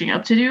lot of catching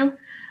up to do.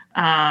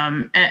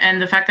 And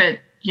the fact that,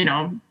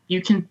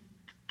 you can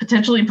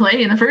potentially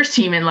play in the first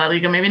team in La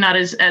Liga, maybe not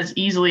as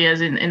easily as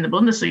in the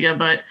Bundesliga,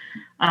 but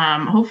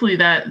hopefully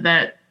that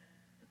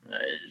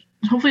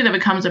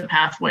becomes a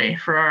pathway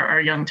for our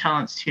young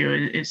talents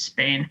too, is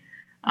Spain.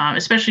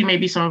 Especially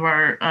maybe some of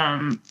our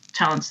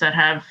talents that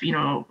have,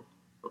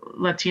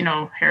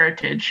 Latino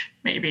heritage,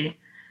 maybe.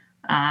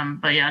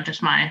 But yeah,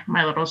 just my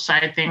little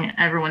side thing.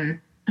 Everyone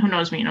who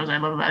knows me knows I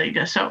love La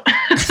Liga. So,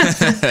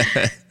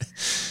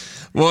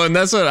 well, and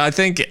that's what I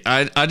think.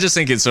 I just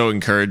think it's so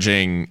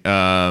encouraging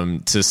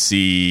to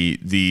see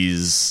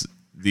these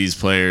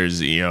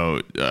players.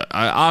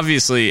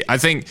 Obviously, I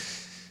think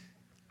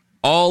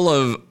all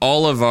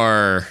of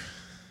our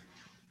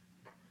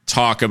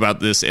talk about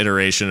this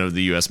iteration of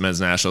the U.S. men's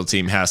national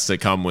team has to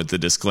come with the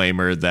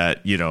disclaimer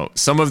that,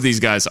 some of these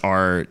guys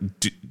are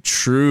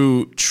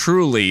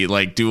truly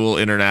like dual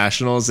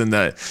internationals in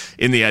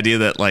the idea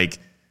that like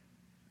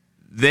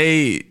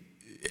they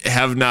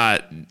have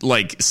not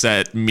like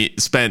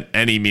spent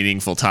any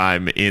meaningful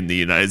time in the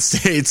United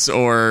States,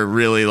 or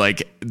really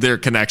like their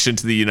connection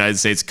to the United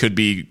States could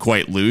be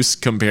quite loose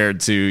compared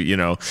to,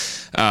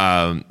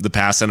 the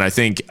past. And I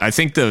think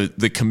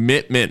the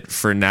commitment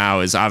for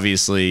now is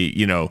obviously,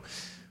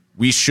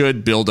 we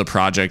should build a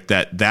project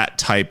that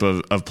type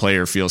of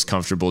player feels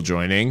comfortable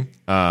joining,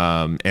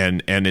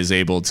 and is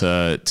able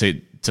to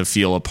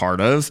feel a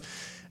part of.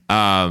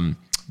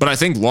 But I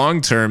think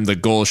long term, the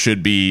goal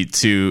should be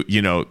to,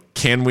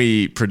 can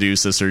we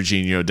produce a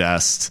Sergiño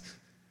Dest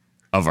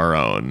of our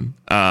own,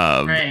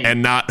 right.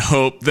 And not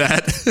hope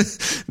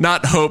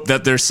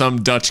that there's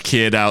some Dutch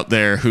kid out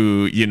there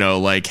who,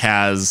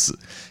 has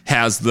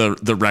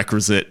the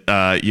requisite,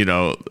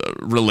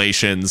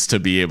 relations to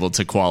be able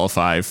to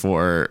qualify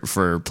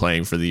for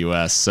playing for the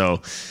U.S.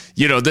 So,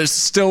 there's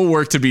still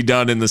work to be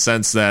done in the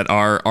sense that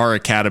our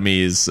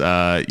academies,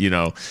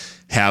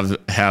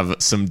 have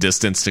some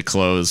distance to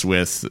close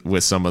with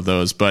some of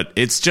those, but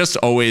it's just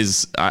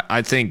always,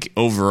 I think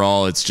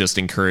overall, it's just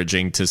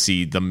encouraging to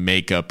see the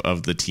makeup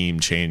of the team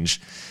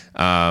change,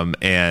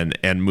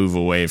 and move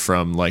away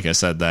from, like I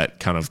said, that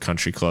kind of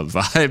country club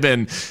vibe.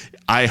 And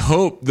I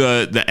hope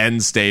the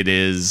end state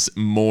is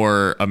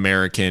more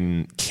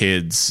American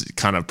kids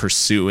kind of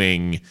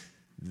pursuing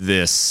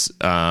this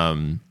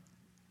approach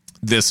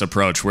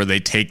where they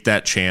take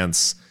that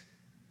chance,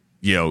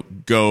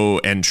 go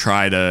and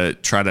try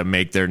to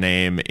make their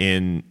name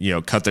in,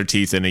 cut their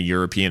teeth in a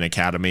European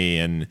academy,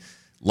 and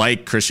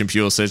like Christian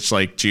Pulisic,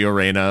 like Gio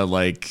Reyna,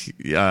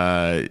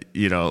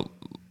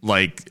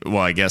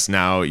 I guess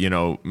now,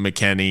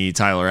 McKennie,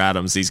 Tyler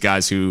Adams, these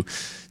guys who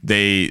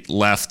they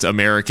left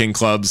American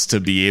clubs to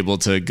be able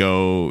to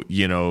go,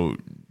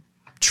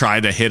 try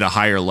to hit a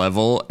higher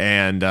level.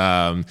 And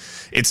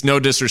it's no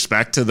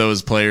disrespect to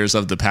those players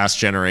of the past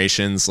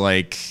generations.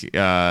 Like,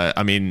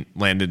 I mean,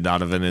 Landon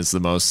Donovan is the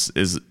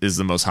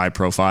most high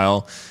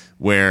profile,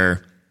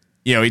 where,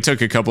 you know, he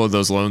took a couple of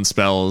those loan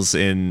spells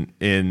in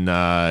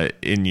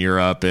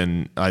Europe,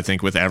 and I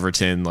think with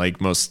Everton,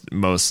 like most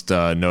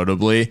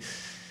notably,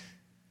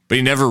 but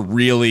he never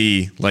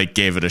really like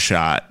gave it a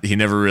shot. He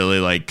never really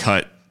like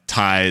cut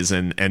ties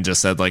and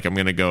just said like, I'm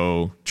going to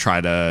go try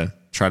to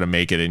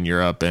make it in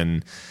Europe.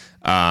 And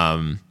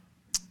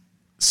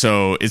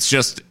so it's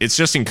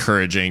just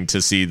encouraging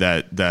to see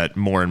that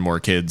more and more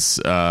kids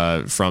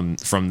from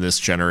this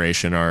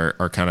generation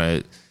are kind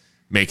of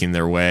making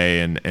their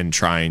way and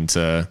trying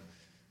to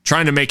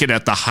make it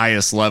at the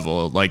highest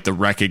level, like the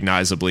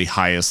recognizably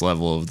highest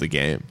level of the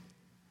game.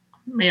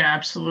 Yeah,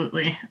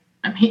 absolutely.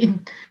 I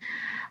mean,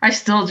 I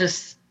still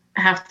just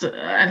have to,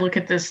 I look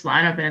at this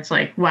lineup and it's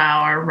like, wow,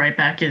 our right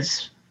back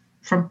is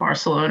from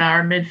Barcelona.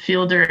 Our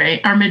midfield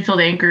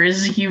anchor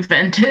is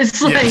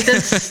Juventus. Like,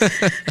 that's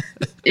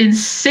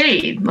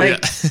insane.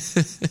 Like,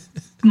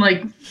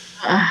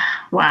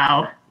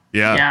 wow.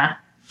 Yeah. Yeah.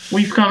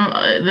 We've come,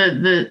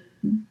 the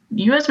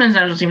U.S. men's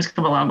national team's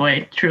come a long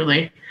way,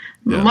 truly.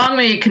 Yeah. Long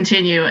may it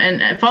continue.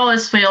 And if all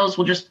this fails,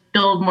 we'll just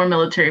build more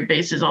military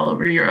bases all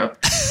over Europe.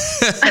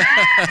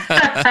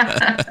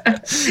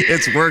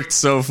 It's worked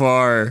so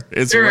far.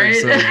 Worked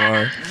so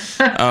far.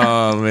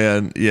 Oh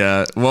man,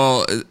 yeah.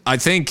 Well, I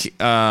think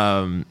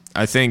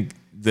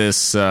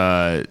this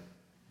the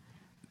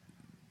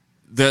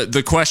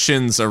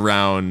questions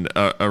around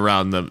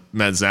the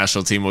men's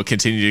national team will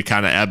continue to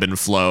kind of ebb and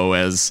flow,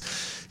 as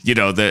you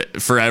know,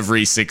 for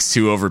every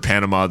 6-2 over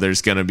Panama,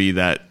 there's going to be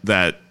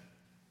that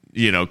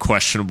you know,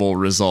 questionable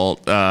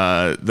result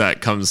that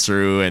comes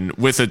through. And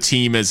with a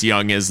team as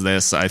young as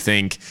this, I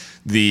think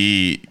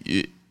the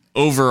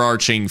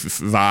overarching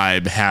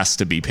vibe has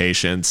to be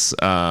patience.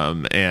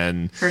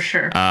 And for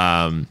sure.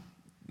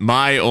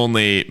 My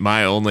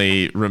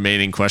only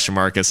remaining question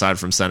mark aside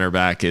from center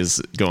back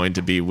is going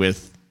to be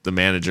with the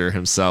manager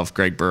himself,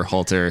 Greg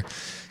Berhalter.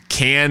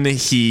 Can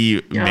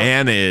he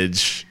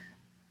manage?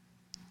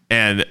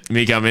 And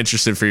Mika, I'm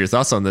interested for your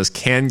thoughts on this.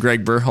 Can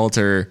Greg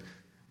Berhalter,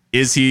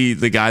 is he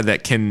the guy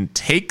that can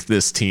take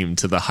this team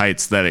to the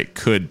heights that it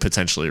could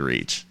potentially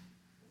reach?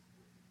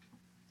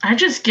 I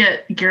just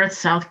get Gareth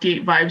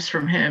Southgate vibes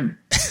from him,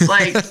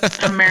 like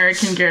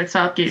American Gareth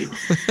Southgate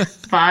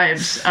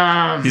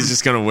vibes. He's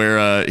just gonna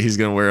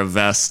wear a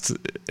vest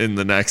in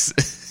the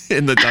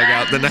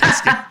dugout the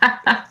next game.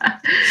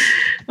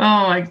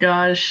 Oh my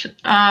gosh,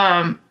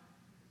 I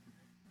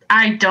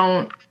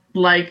don't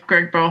like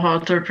Greg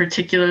Berhalter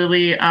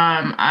particularly.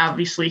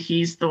 Obviously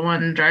he's the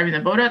one driving the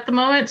boat at the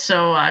moment,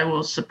 so I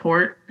will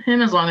support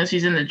him as long as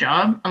he's in the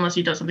job, unless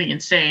he does something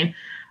insane.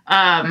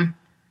 But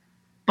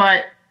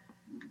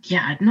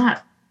yeah, I'm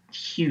not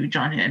huge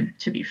on him,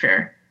 to be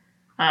fair.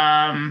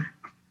 I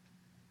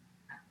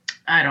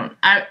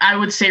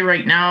would say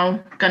right now,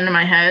 gun to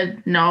my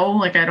head, no.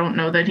 Like, I don't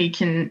know that he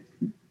can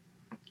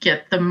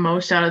get the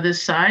most out of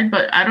this side,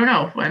 but I don't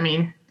know. I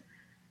mean,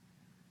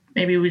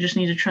 maybe we just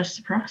need to trust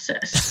the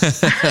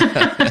process.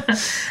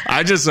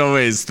 I just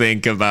always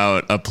think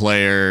about a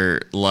player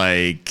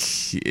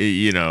like,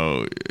 you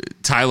know,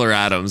 Tyler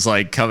Adams,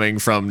 like coming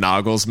from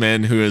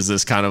Nagelsmann, who is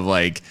this kind of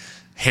like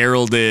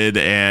heralded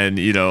and,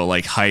 you know,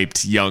 like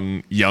hyped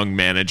young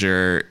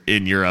manager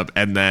in Europe,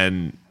 and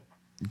then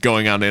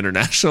going on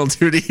international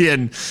duty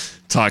and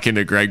talking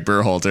to Greg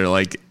Berhalter.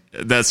 Like,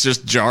 that's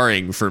just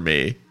jarring for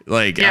me.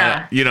 Like,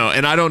 yeah. You know,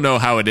 and I don't know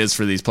how it is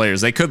for these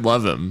players. They could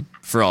love him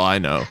for all I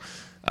know.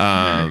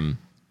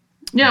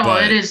 Yeah, well,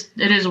 it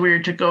is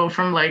weird to go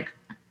from like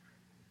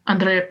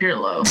Andrea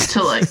Pirlo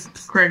to like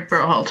Greg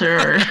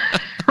Berhalter or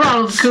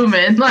Ronald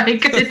Koeman.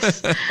 Like,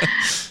 it's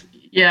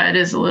it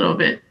is a little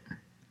bit.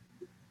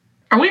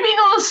 Are we being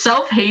a little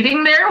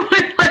self-hating there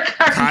with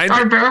like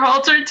our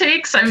Berhalter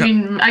takes? I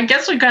mean, I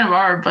guess we kind of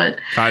are,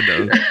 but kind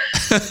of.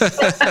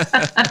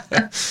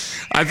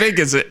 I think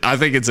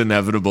it's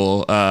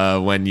inevitable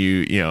when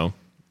you know,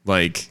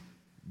 like,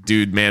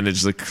 dude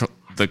managed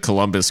the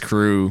Columbus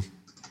Crew,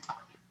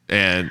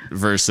 and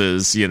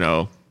versus, you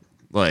know,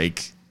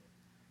 like,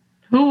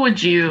 who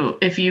would you,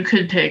 if you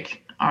could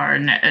pick our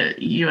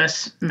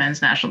U.S.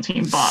 men's national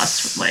team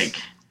boss,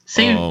 like,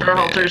 say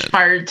Berhalter's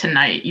fired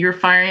tonight, you're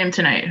firing him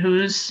tonight,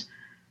 who's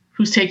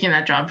taking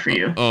that job for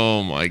you?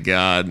 Oh my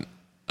God.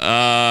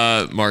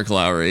 Mark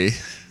Lowry.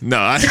 No,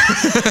 I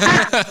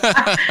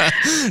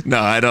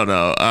don't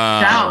know.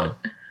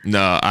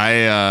 No,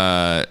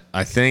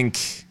 I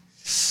think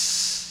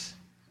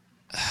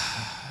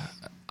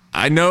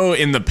I know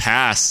in the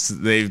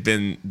past they've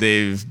been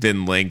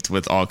linked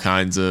with all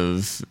kinds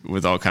of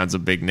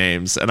big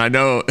names, and I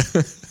know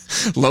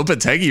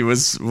Lopetegui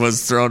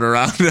was thrown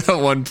around at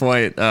one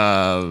point,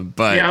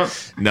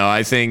 but no,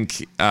 I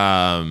think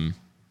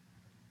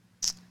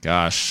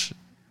gosh,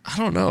 I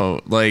don't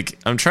know. Like,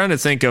 I'm trying to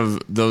think of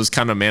those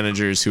kind of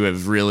managers who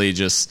have really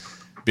just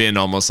been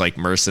almost like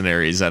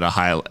mercenaries at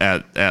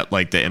at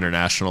like the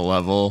international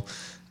level.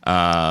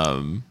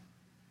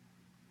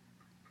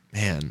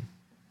 Man,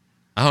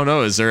 I don't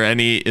know. Is there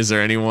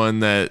anyone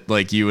that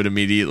like you would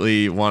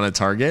immediately want to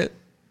target?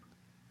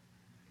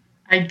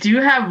 I do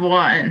have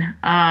one.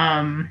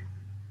 I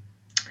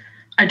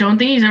don't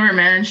think he's ever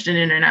managed an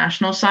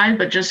international side,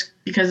 but just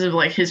because of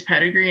like his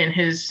pedigree and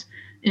his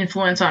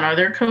influence on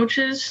other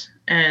coaches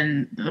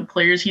and the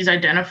players he's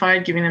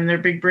identified, giving them their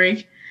big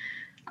break,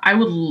 I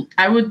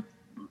would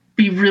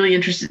be really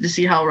interested to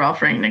see how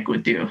Ralph Rangnick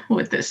would do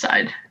with this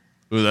side.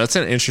 Ooh, that's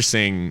an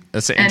interesting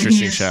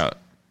shout.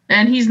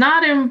 And he's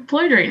not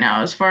employed right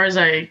now, as far as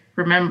I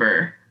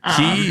remember.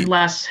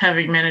 Last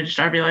having managed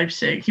RB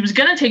Leipzig, he was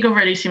gonna take over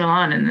at AC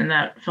Milan, and then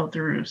that fell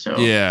through. So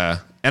yeah,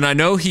 and I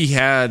know he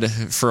had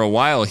for a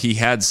while he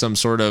had some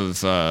sort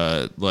of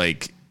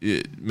like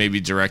maybe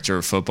director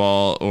of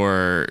football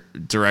or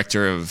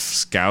director of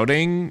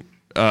scouting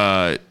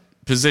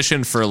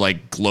position for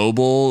like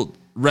global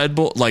Red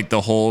Bull, like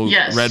the whole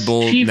Red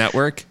Bull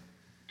network.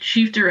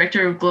 Chief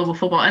director of global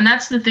football, and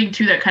that's the thing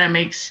too that kind of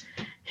makes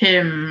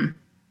him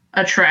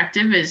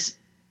attractive is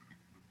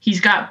he's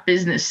got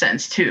business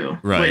sense too,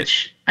 right,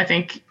 which I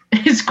think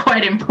is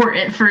quite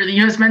important for the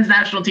U.S. men's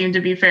national team, to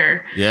be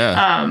fair.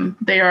 Yeah.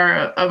 They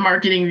are a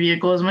marketing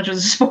vehicle as much as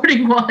a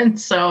sporting one.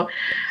 So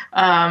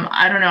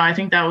I don't know. I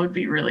think that would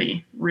be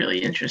really, really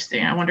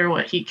interesting. I wonder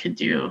what he could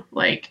do.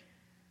 Like,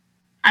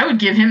 I would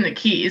give him the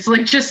keys.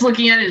 Like, just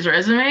looking at his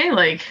resume,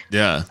 like,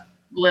 yeah,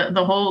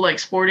 the whole like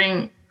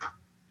sporting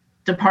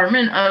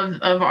department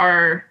of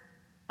our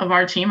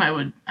team, I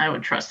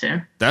would trust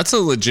him. That's a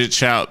legit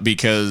shout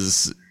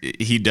because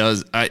he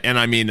does.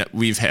 I mean,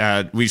 we've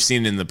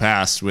seen in the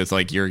past with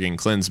like Jurgen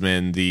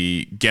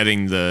Klinsmann,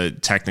 getting the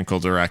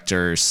technical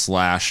director /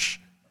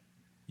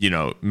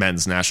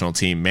 men's national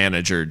team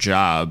manager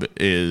job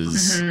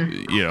is,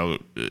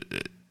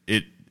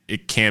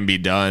 it can be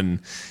done,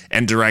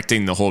 and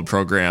directing the whole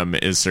program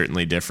is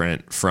certainly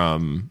different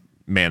from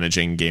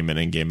managing game in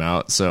and game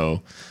out.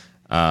 So,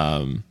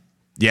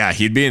 yeah,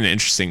 he'd be an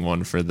interesting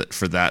one for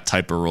that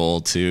type of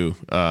role too,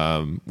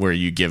 where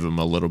you give him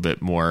a little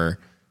bit more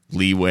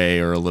leeway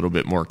or a little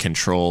bit more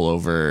control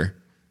over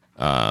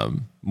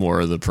more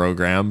of the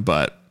program.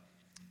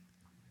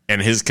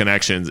 And his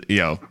connections,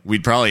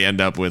 we'd probably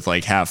end up with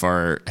like half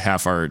our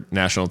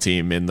national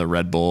team in the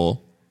Red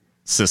Bull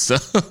system.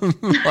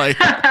 Like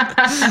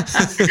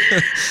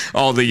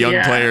all the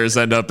young players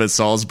end up at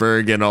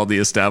Salzburg and all the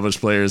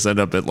established players end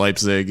up at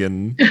Leipzig.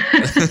 And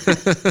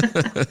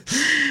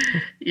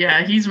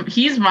yeah,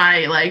 he's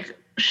my like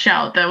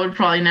shout. That would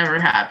probably never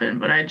happen,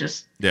 but I'm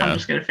just gonna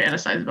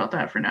fantasize about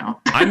that for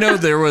now. I know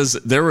there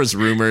was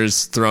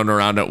rumors thrown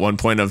around at one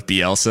point of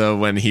Bielsa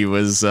when he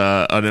was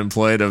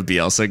unemployed, of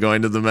Bielsa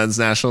going to the men's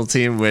national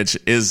team, which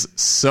is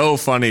so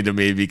funny to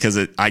me because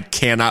I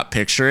cannot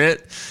picture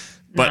it.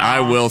 But no. I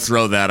will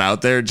throw that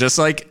out there. Just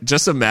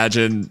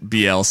imagine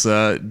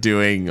Bielsa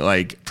doing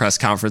like press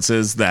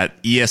conferences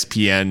that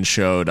ESPN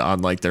showed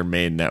on like their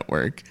main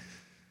network,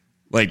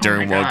 like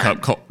during World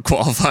Cup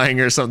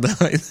qualifying or something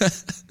like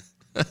that.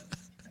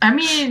 I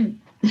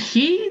mean,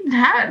 he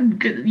had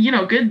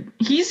good.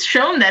 He's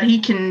shown that he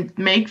can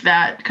make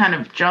that kind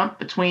of jump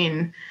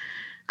between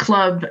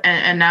club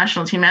and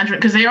national team management,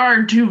 because they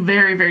are two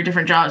very, very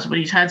different jobs. But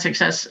he's had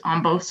success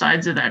on both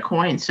sides of that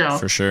coin. So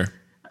for sure.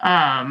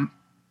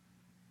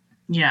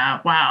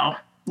 Yeah. Wow.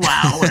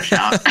 What a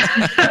shout.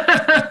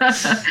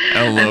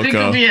 El Loco. I think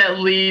we'll be at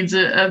Leeds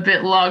a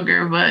bit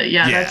longer, but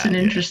that's an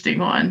interesting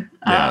one.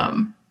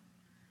 Yeah.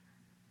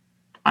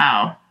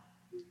 Wow.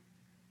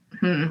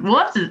 Maybe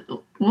we'll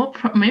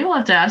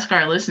have to ask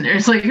our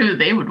listeners like who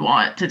they would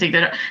want to take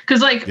that,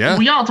 because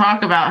we all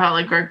talk about how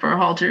like Greg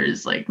Berhalter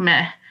is like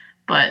meh,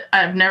 but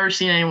I've never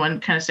seen anyone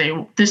kind of say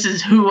this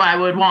is who I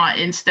would want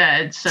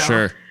instead. So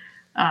sure.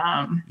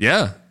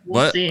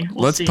 We'll see.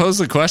 Let's pose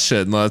the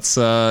question. Let's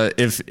who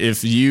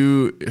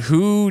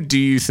do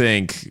you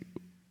think,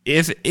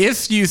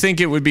 if you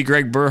think it would be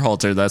Greg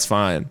Berhalter, that's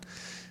fine.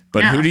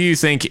 But who do you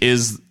think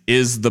is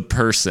the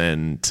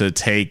person to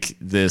take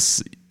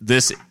this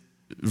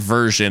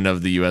version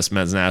of the U.S.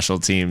 men's national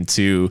team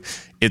to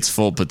its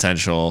full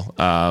potential?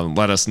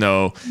 Let us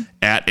know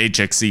at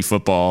HXC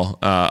Football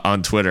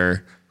on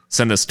Twitter.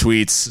 Send us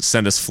tweets,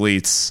 send us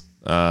fleets.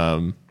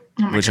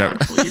 Whichever.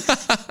 God,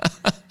 fleets.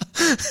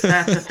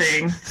 That's the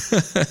thing.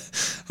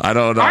 I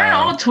don't know. Aren't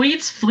all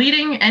tweets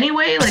fleeting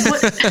anyway? Like,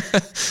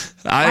 what?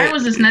 Why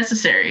was this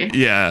necessary?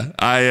 Yeah,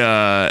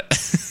 I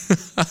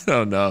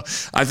don't know.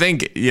 I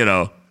think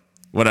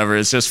whatever.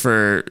 It's just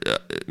for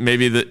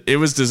maybe it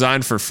was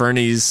designed for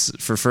Fernie's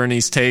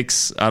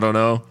takes. I don't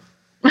know.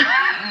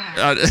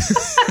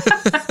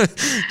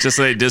 Just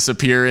they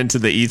disappear into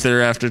the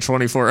ether after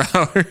 24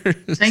 hours.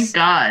 Thank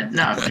God.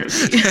 No, I'm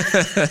joking.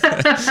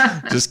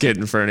 Just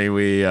kidding, Fernie.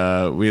 We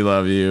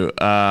love you.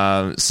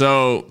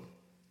 So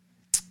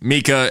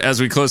Mika,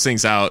 as we close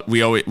things out,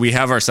 we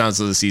have our Sounds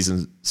of the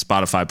Season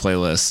Spotify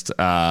playlist,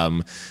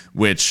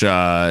 which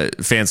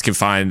fans can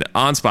find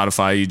on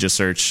Spotify. You just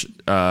search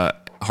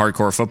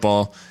Hardcore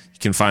Football. You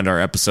can find our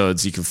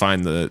episodes. You can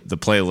find the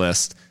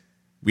playlist.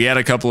 We had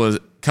a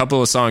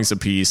couple of songs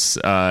apiece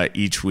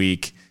each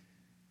week,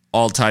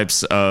 all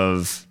types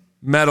of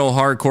metal,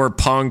 hardcore,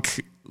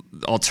 punk,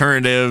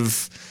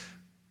 alternative,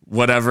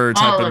 whatever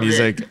type of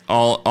music,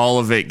 all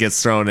of it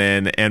gets thrown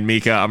in. And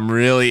Mika, I'm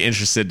really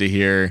interested to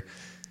hear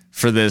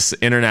for this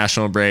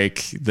international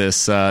break,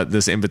 this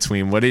in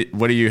between. What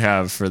do you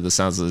have for the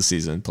Sounds of the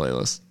Season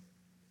playlist?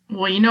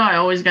 Well, I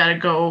always got to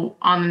go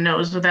on the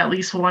nose with at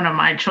least one of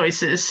my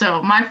choices.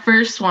 So my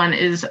first one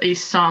is a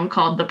song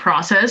called The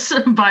Process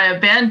by a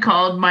band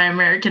called My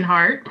American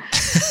Heart.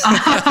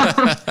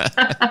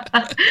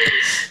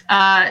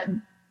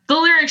 The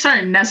lyrics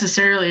aren't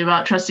necessarily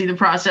about trusting the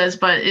process,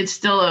 but it's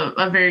still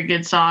a very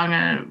good song.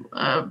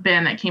 A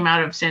band that came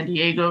out of San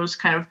Diego's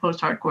kind of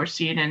post-hardcore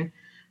scene.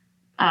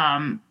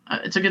 And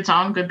it's a good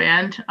song, good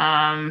band.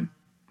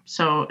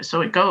 So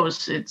it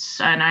goes.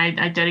 And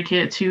I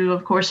dedicate it to,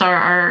 of course,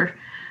 our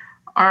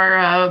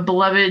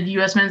beloved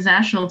U.S. men's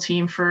national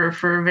team for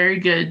a very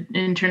good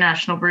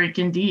international break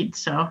indeed.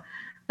 So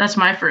that's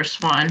my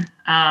first one.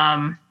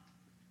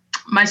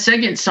 My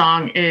second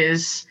song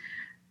is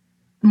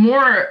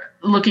more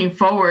looking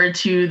forward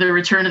to the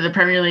return of the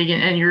Premier League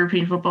and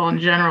European football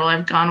in general.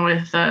 I've gone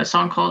with a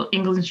song called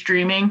England's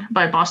Dreaming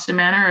by Boston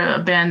Manor, a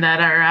band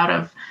that are out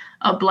of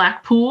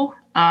Blackpool.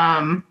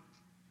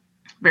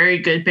 Very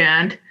good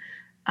band.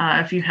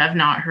 If you have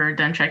not heard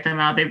them, check them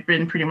out. They've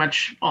been pretty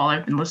much all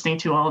I've been listening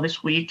to all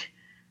this week.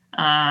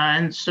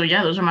 And so,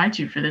 yeah, those are my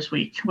two for this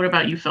week. What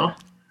about you, Phil?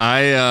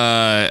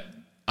 I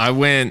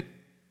went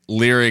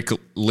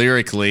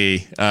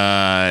lyrically,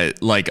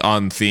 like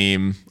on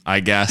theme, I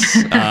guess.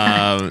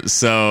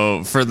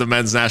 So for the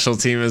men's national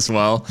team as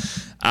well.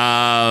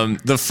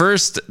 The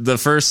first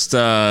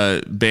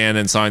band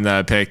and song that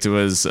I picked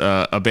was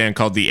a band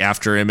called The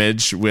After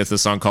Image with a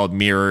song called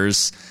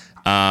Mirrors.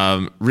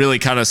 Really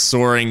kind of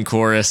soaring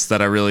chorus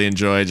that I really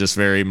enjoy, just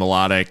very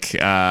melodic,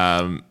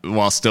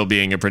 while still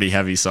being a pretty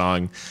heavy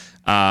song.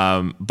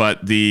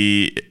 But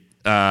the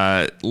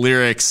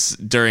lyrics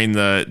during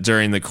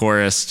the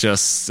chorus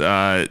just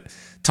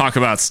talk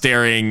about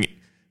staring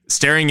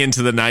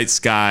into the night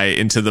sky,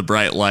 into the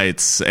bright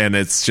lights, and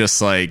it's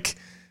just like,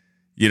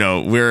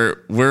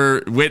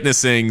 we're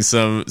witnessing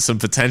some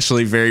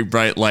potentially very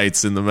bright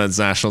lights in the men's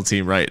national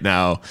team right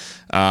now.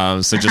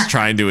 So just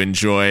trying to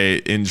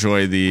enjoy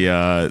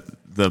the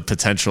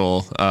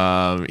potential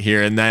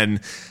here. And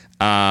then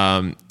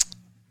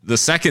the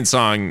second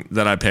song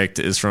that I picked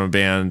is from a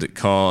band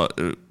called,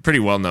 pretty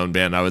well-known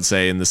band, I would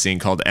say, in the scene,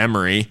 called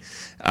Emery,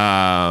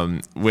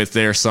 with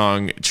their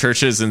song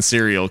Churches and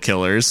Serial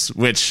Killers,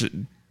 which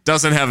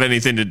doesn't have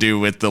anything to do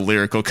with the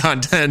lyrical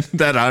content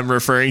that I'm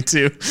referring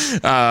to.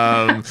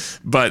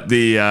 But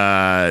the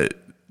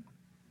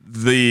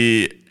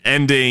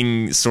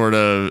ending, sort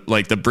of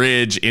like the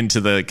bridge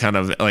into the kind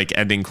of like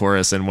ending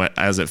chorus, and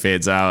as it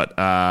fades out,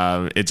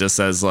 it just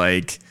says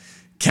like,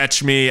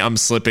 "Catch me, I'm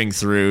slipping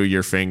through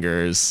your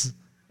fingers."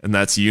 And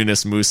that's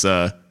Yunus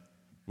Musa.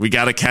 We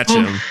got to catch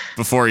him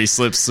before he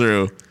slips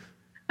through.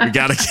 We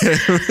got to get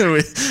him.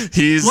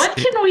 What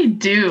can we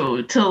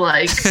do to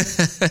like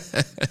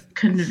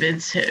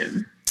convince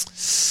him?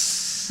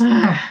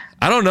 I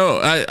don't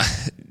know.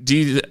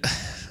 Do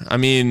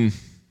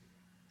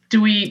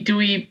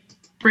we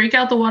break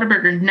out the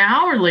Whataburger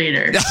now or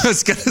later? I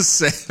was gonna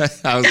say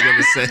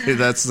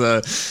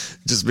that's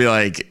just be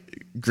like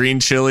green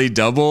chili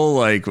double.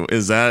 Like,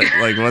 is that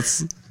like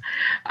what's?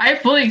 I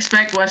fully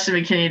expect Weston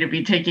McKennie to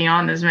be taking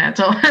on this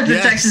mantle as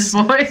a Texas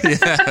boy.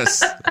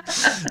 Yes,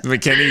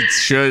 McKennie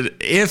should.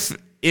 If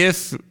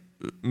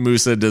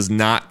Musa does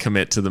not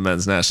commit to the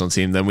men's national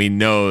team, then we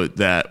know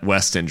that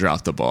Weston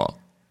dropped the ball.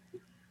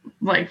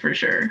 Like, for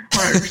sure,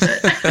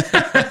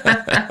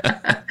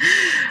 100%.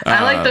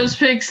 I like those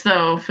picks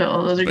though,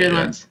 Phil. Those are good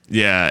ones.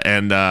 Yeah,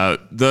 and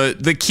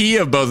the key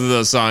of both of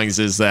those songs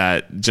is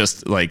that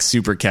just like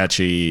super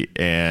catchy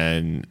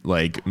and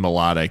like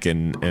melodic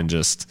and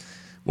just,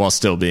 while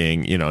still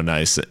being,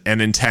 nice and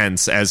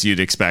intense as you'd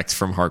expect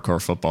from hardcore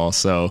football.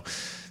 So,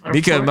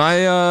 Mika,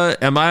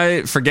 am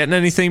I forgetting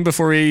anything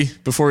before we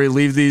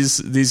leave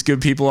these good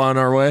people on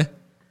our way?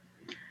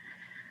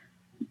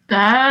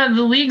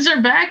 The leagues are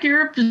back.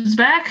 Europe is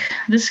back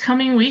this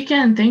coming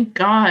weekend. Thank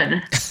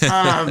God.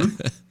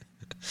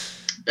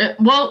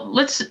 Well,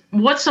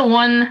 what's the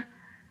one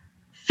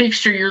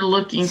fixture you're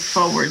looking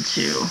forward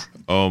to?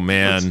 Oh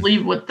man, let's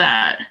leave with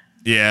that.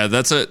 Yeah,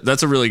 that's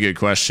a really good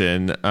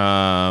question.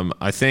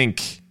 I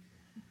think,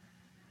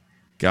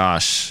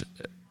 gosh,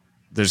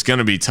 there's going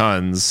to be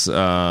tons,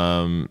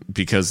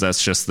 because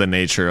that's just the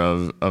nature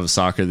of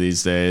soccer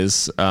these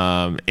days.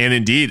 And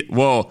indeed,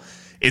 well,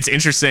 it's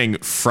interesting.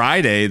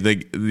 Friday,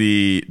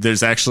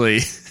 there's actually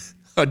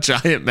a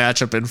giant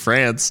matchup in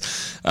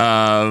France.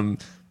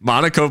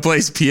 Monaco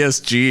plays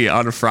PSG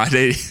on a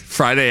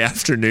Friday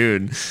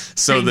afternoon.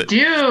 So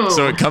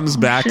it comes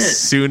back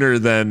sooner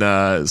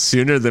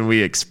than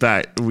we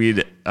expect.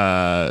 We'd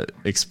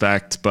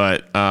expect,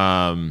 but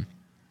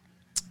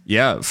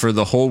yeah, for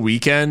the whole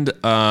weekend.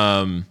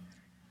 Not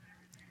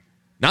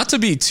to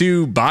be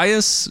too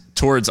biased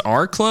towards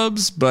our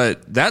clubs,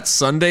 but that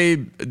Sunday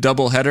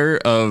doubleheader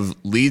of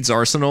Leeds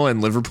Arsenal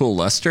and Liverpool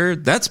Leicester,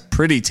 that's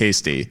pretty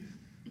tasty.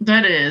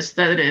 That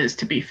is,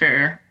 to be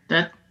fair.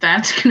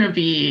 That's gonna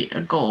be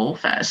a goal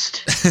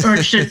fest. Or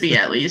it should be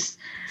at least.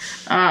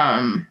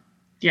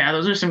 Yeah,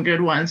 those are some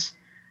good ones.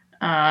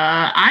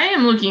 I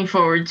am looking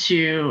forward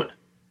to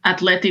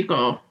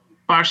Atletico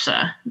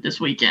Barca this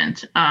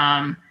weekend.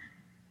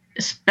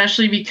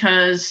 Especially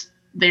because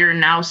they're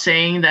now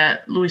saying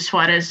that Luis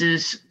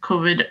Suarez's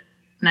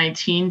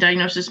COVID-19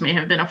 diagnosis may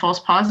have been a false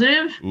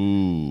positive.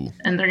 Ooh.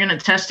 And they're going to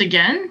test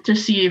again to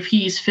see if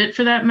he's fit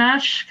for that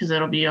match, because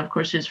that'll be, of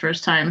course, his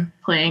first time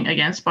playing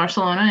against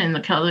Barcelona in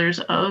the colors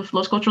of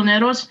Los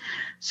Colchoneros.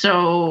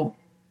 So,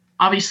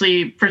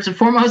 obviously, first and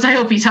foremost, I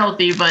hope he's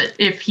healthy, but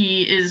if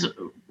he is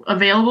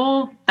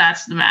available,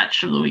 that's the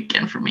match of the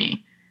weekend for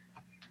me.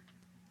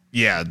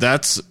 Yeah,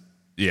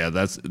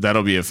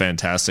 that'll be a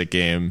fantastic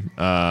game.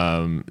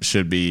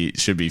 Should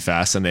be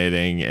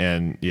fascinating,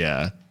 and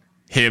yeah,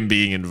 him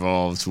being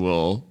involved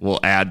will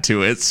add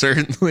to it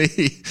certainly.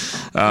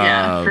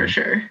 Yeah, for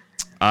sure.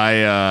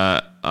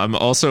 I'm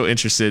also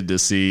interested to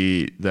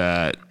see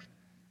that.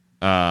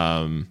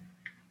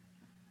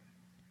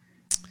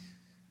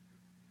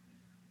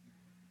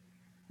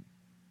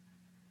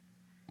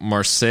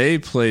 Marseille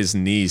plays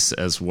Nice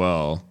as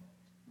well.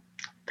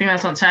 I think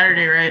that's on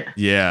Saturday, right?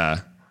 Yeah.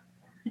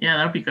 Yeah,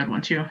 that'll be a good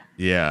one too.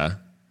 Yeah.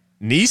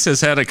 Nice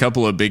has had a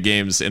couple of big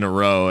games in a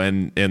row,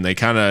 and they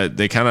kind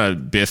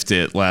of biffed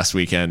it last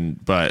weekend,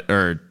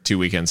 or 2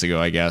 weekends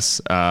ago, I guess.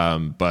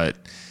 But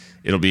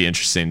it'll be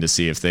interesting to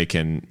see if they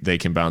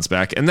can bounce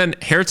back. And then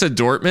Hertha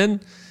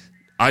Dortmund,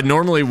 I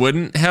normally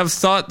wouldn't have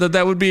thought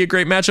that would be a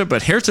great matchup,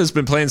 but Hertha's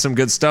been playing some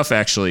good stuff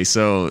actually.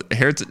 So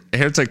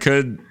Hertha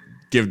could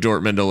give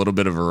Dortmund a little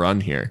bit of a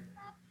run here.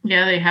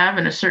 Yeah, they have,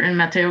 and a certain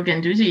Matteo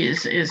Guendouzi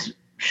is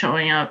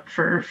showing up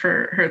for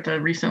Hertha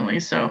recently.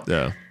 So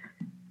yeah,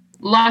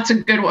 lots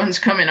of good ones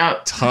coming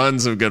up.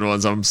 Tons of good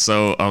ones. I'm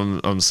so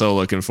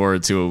looking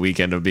forward to a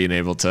weekend of being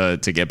able to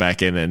get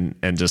back in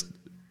and just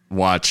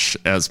watch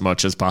as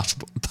much as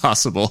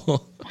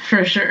possible.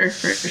 For sure.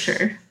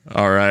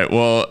 All right.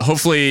 Well,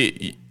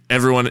 hopefully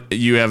everyone,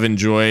 you have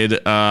enjoyed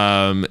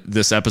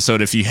this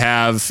episode. If you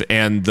have,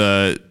 and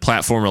the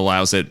platform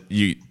allows it,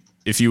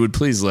 if you would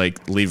please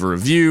leave a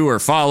review or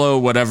follow,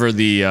 whatever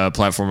the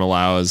platform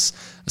allows.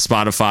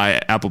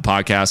 Spotify, Apple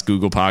Podcasts,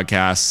 Google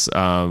Podcasts.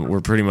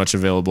 We're pretty much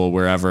available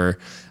wherever.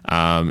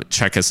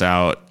 Check us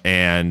out.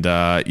 And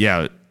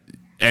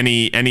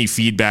any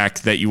feedback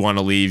that you want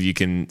to leave, you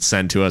can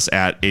send to us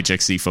at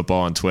HXC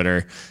Football on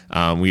Twitter.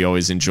 We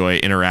always enjoy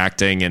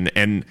interacting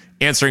and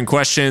answering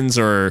questions,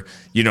 or,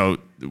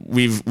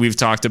 we've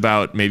talked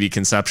about maybe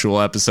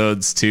conceptual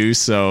episodes too.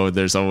 So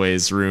there's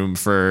always room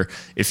for,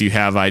 if you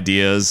have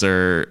ideas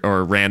or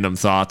random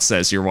thoughts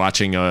as you're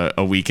watching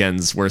a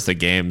weekend's worth of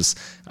games,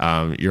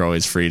 you're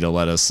always free to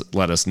let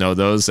us know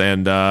those.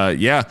 And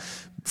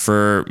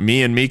for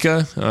me and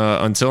Mika,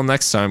 until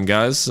next time,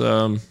 guys,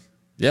 we'll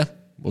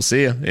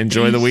see you.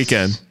 Enjoy the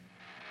weekend.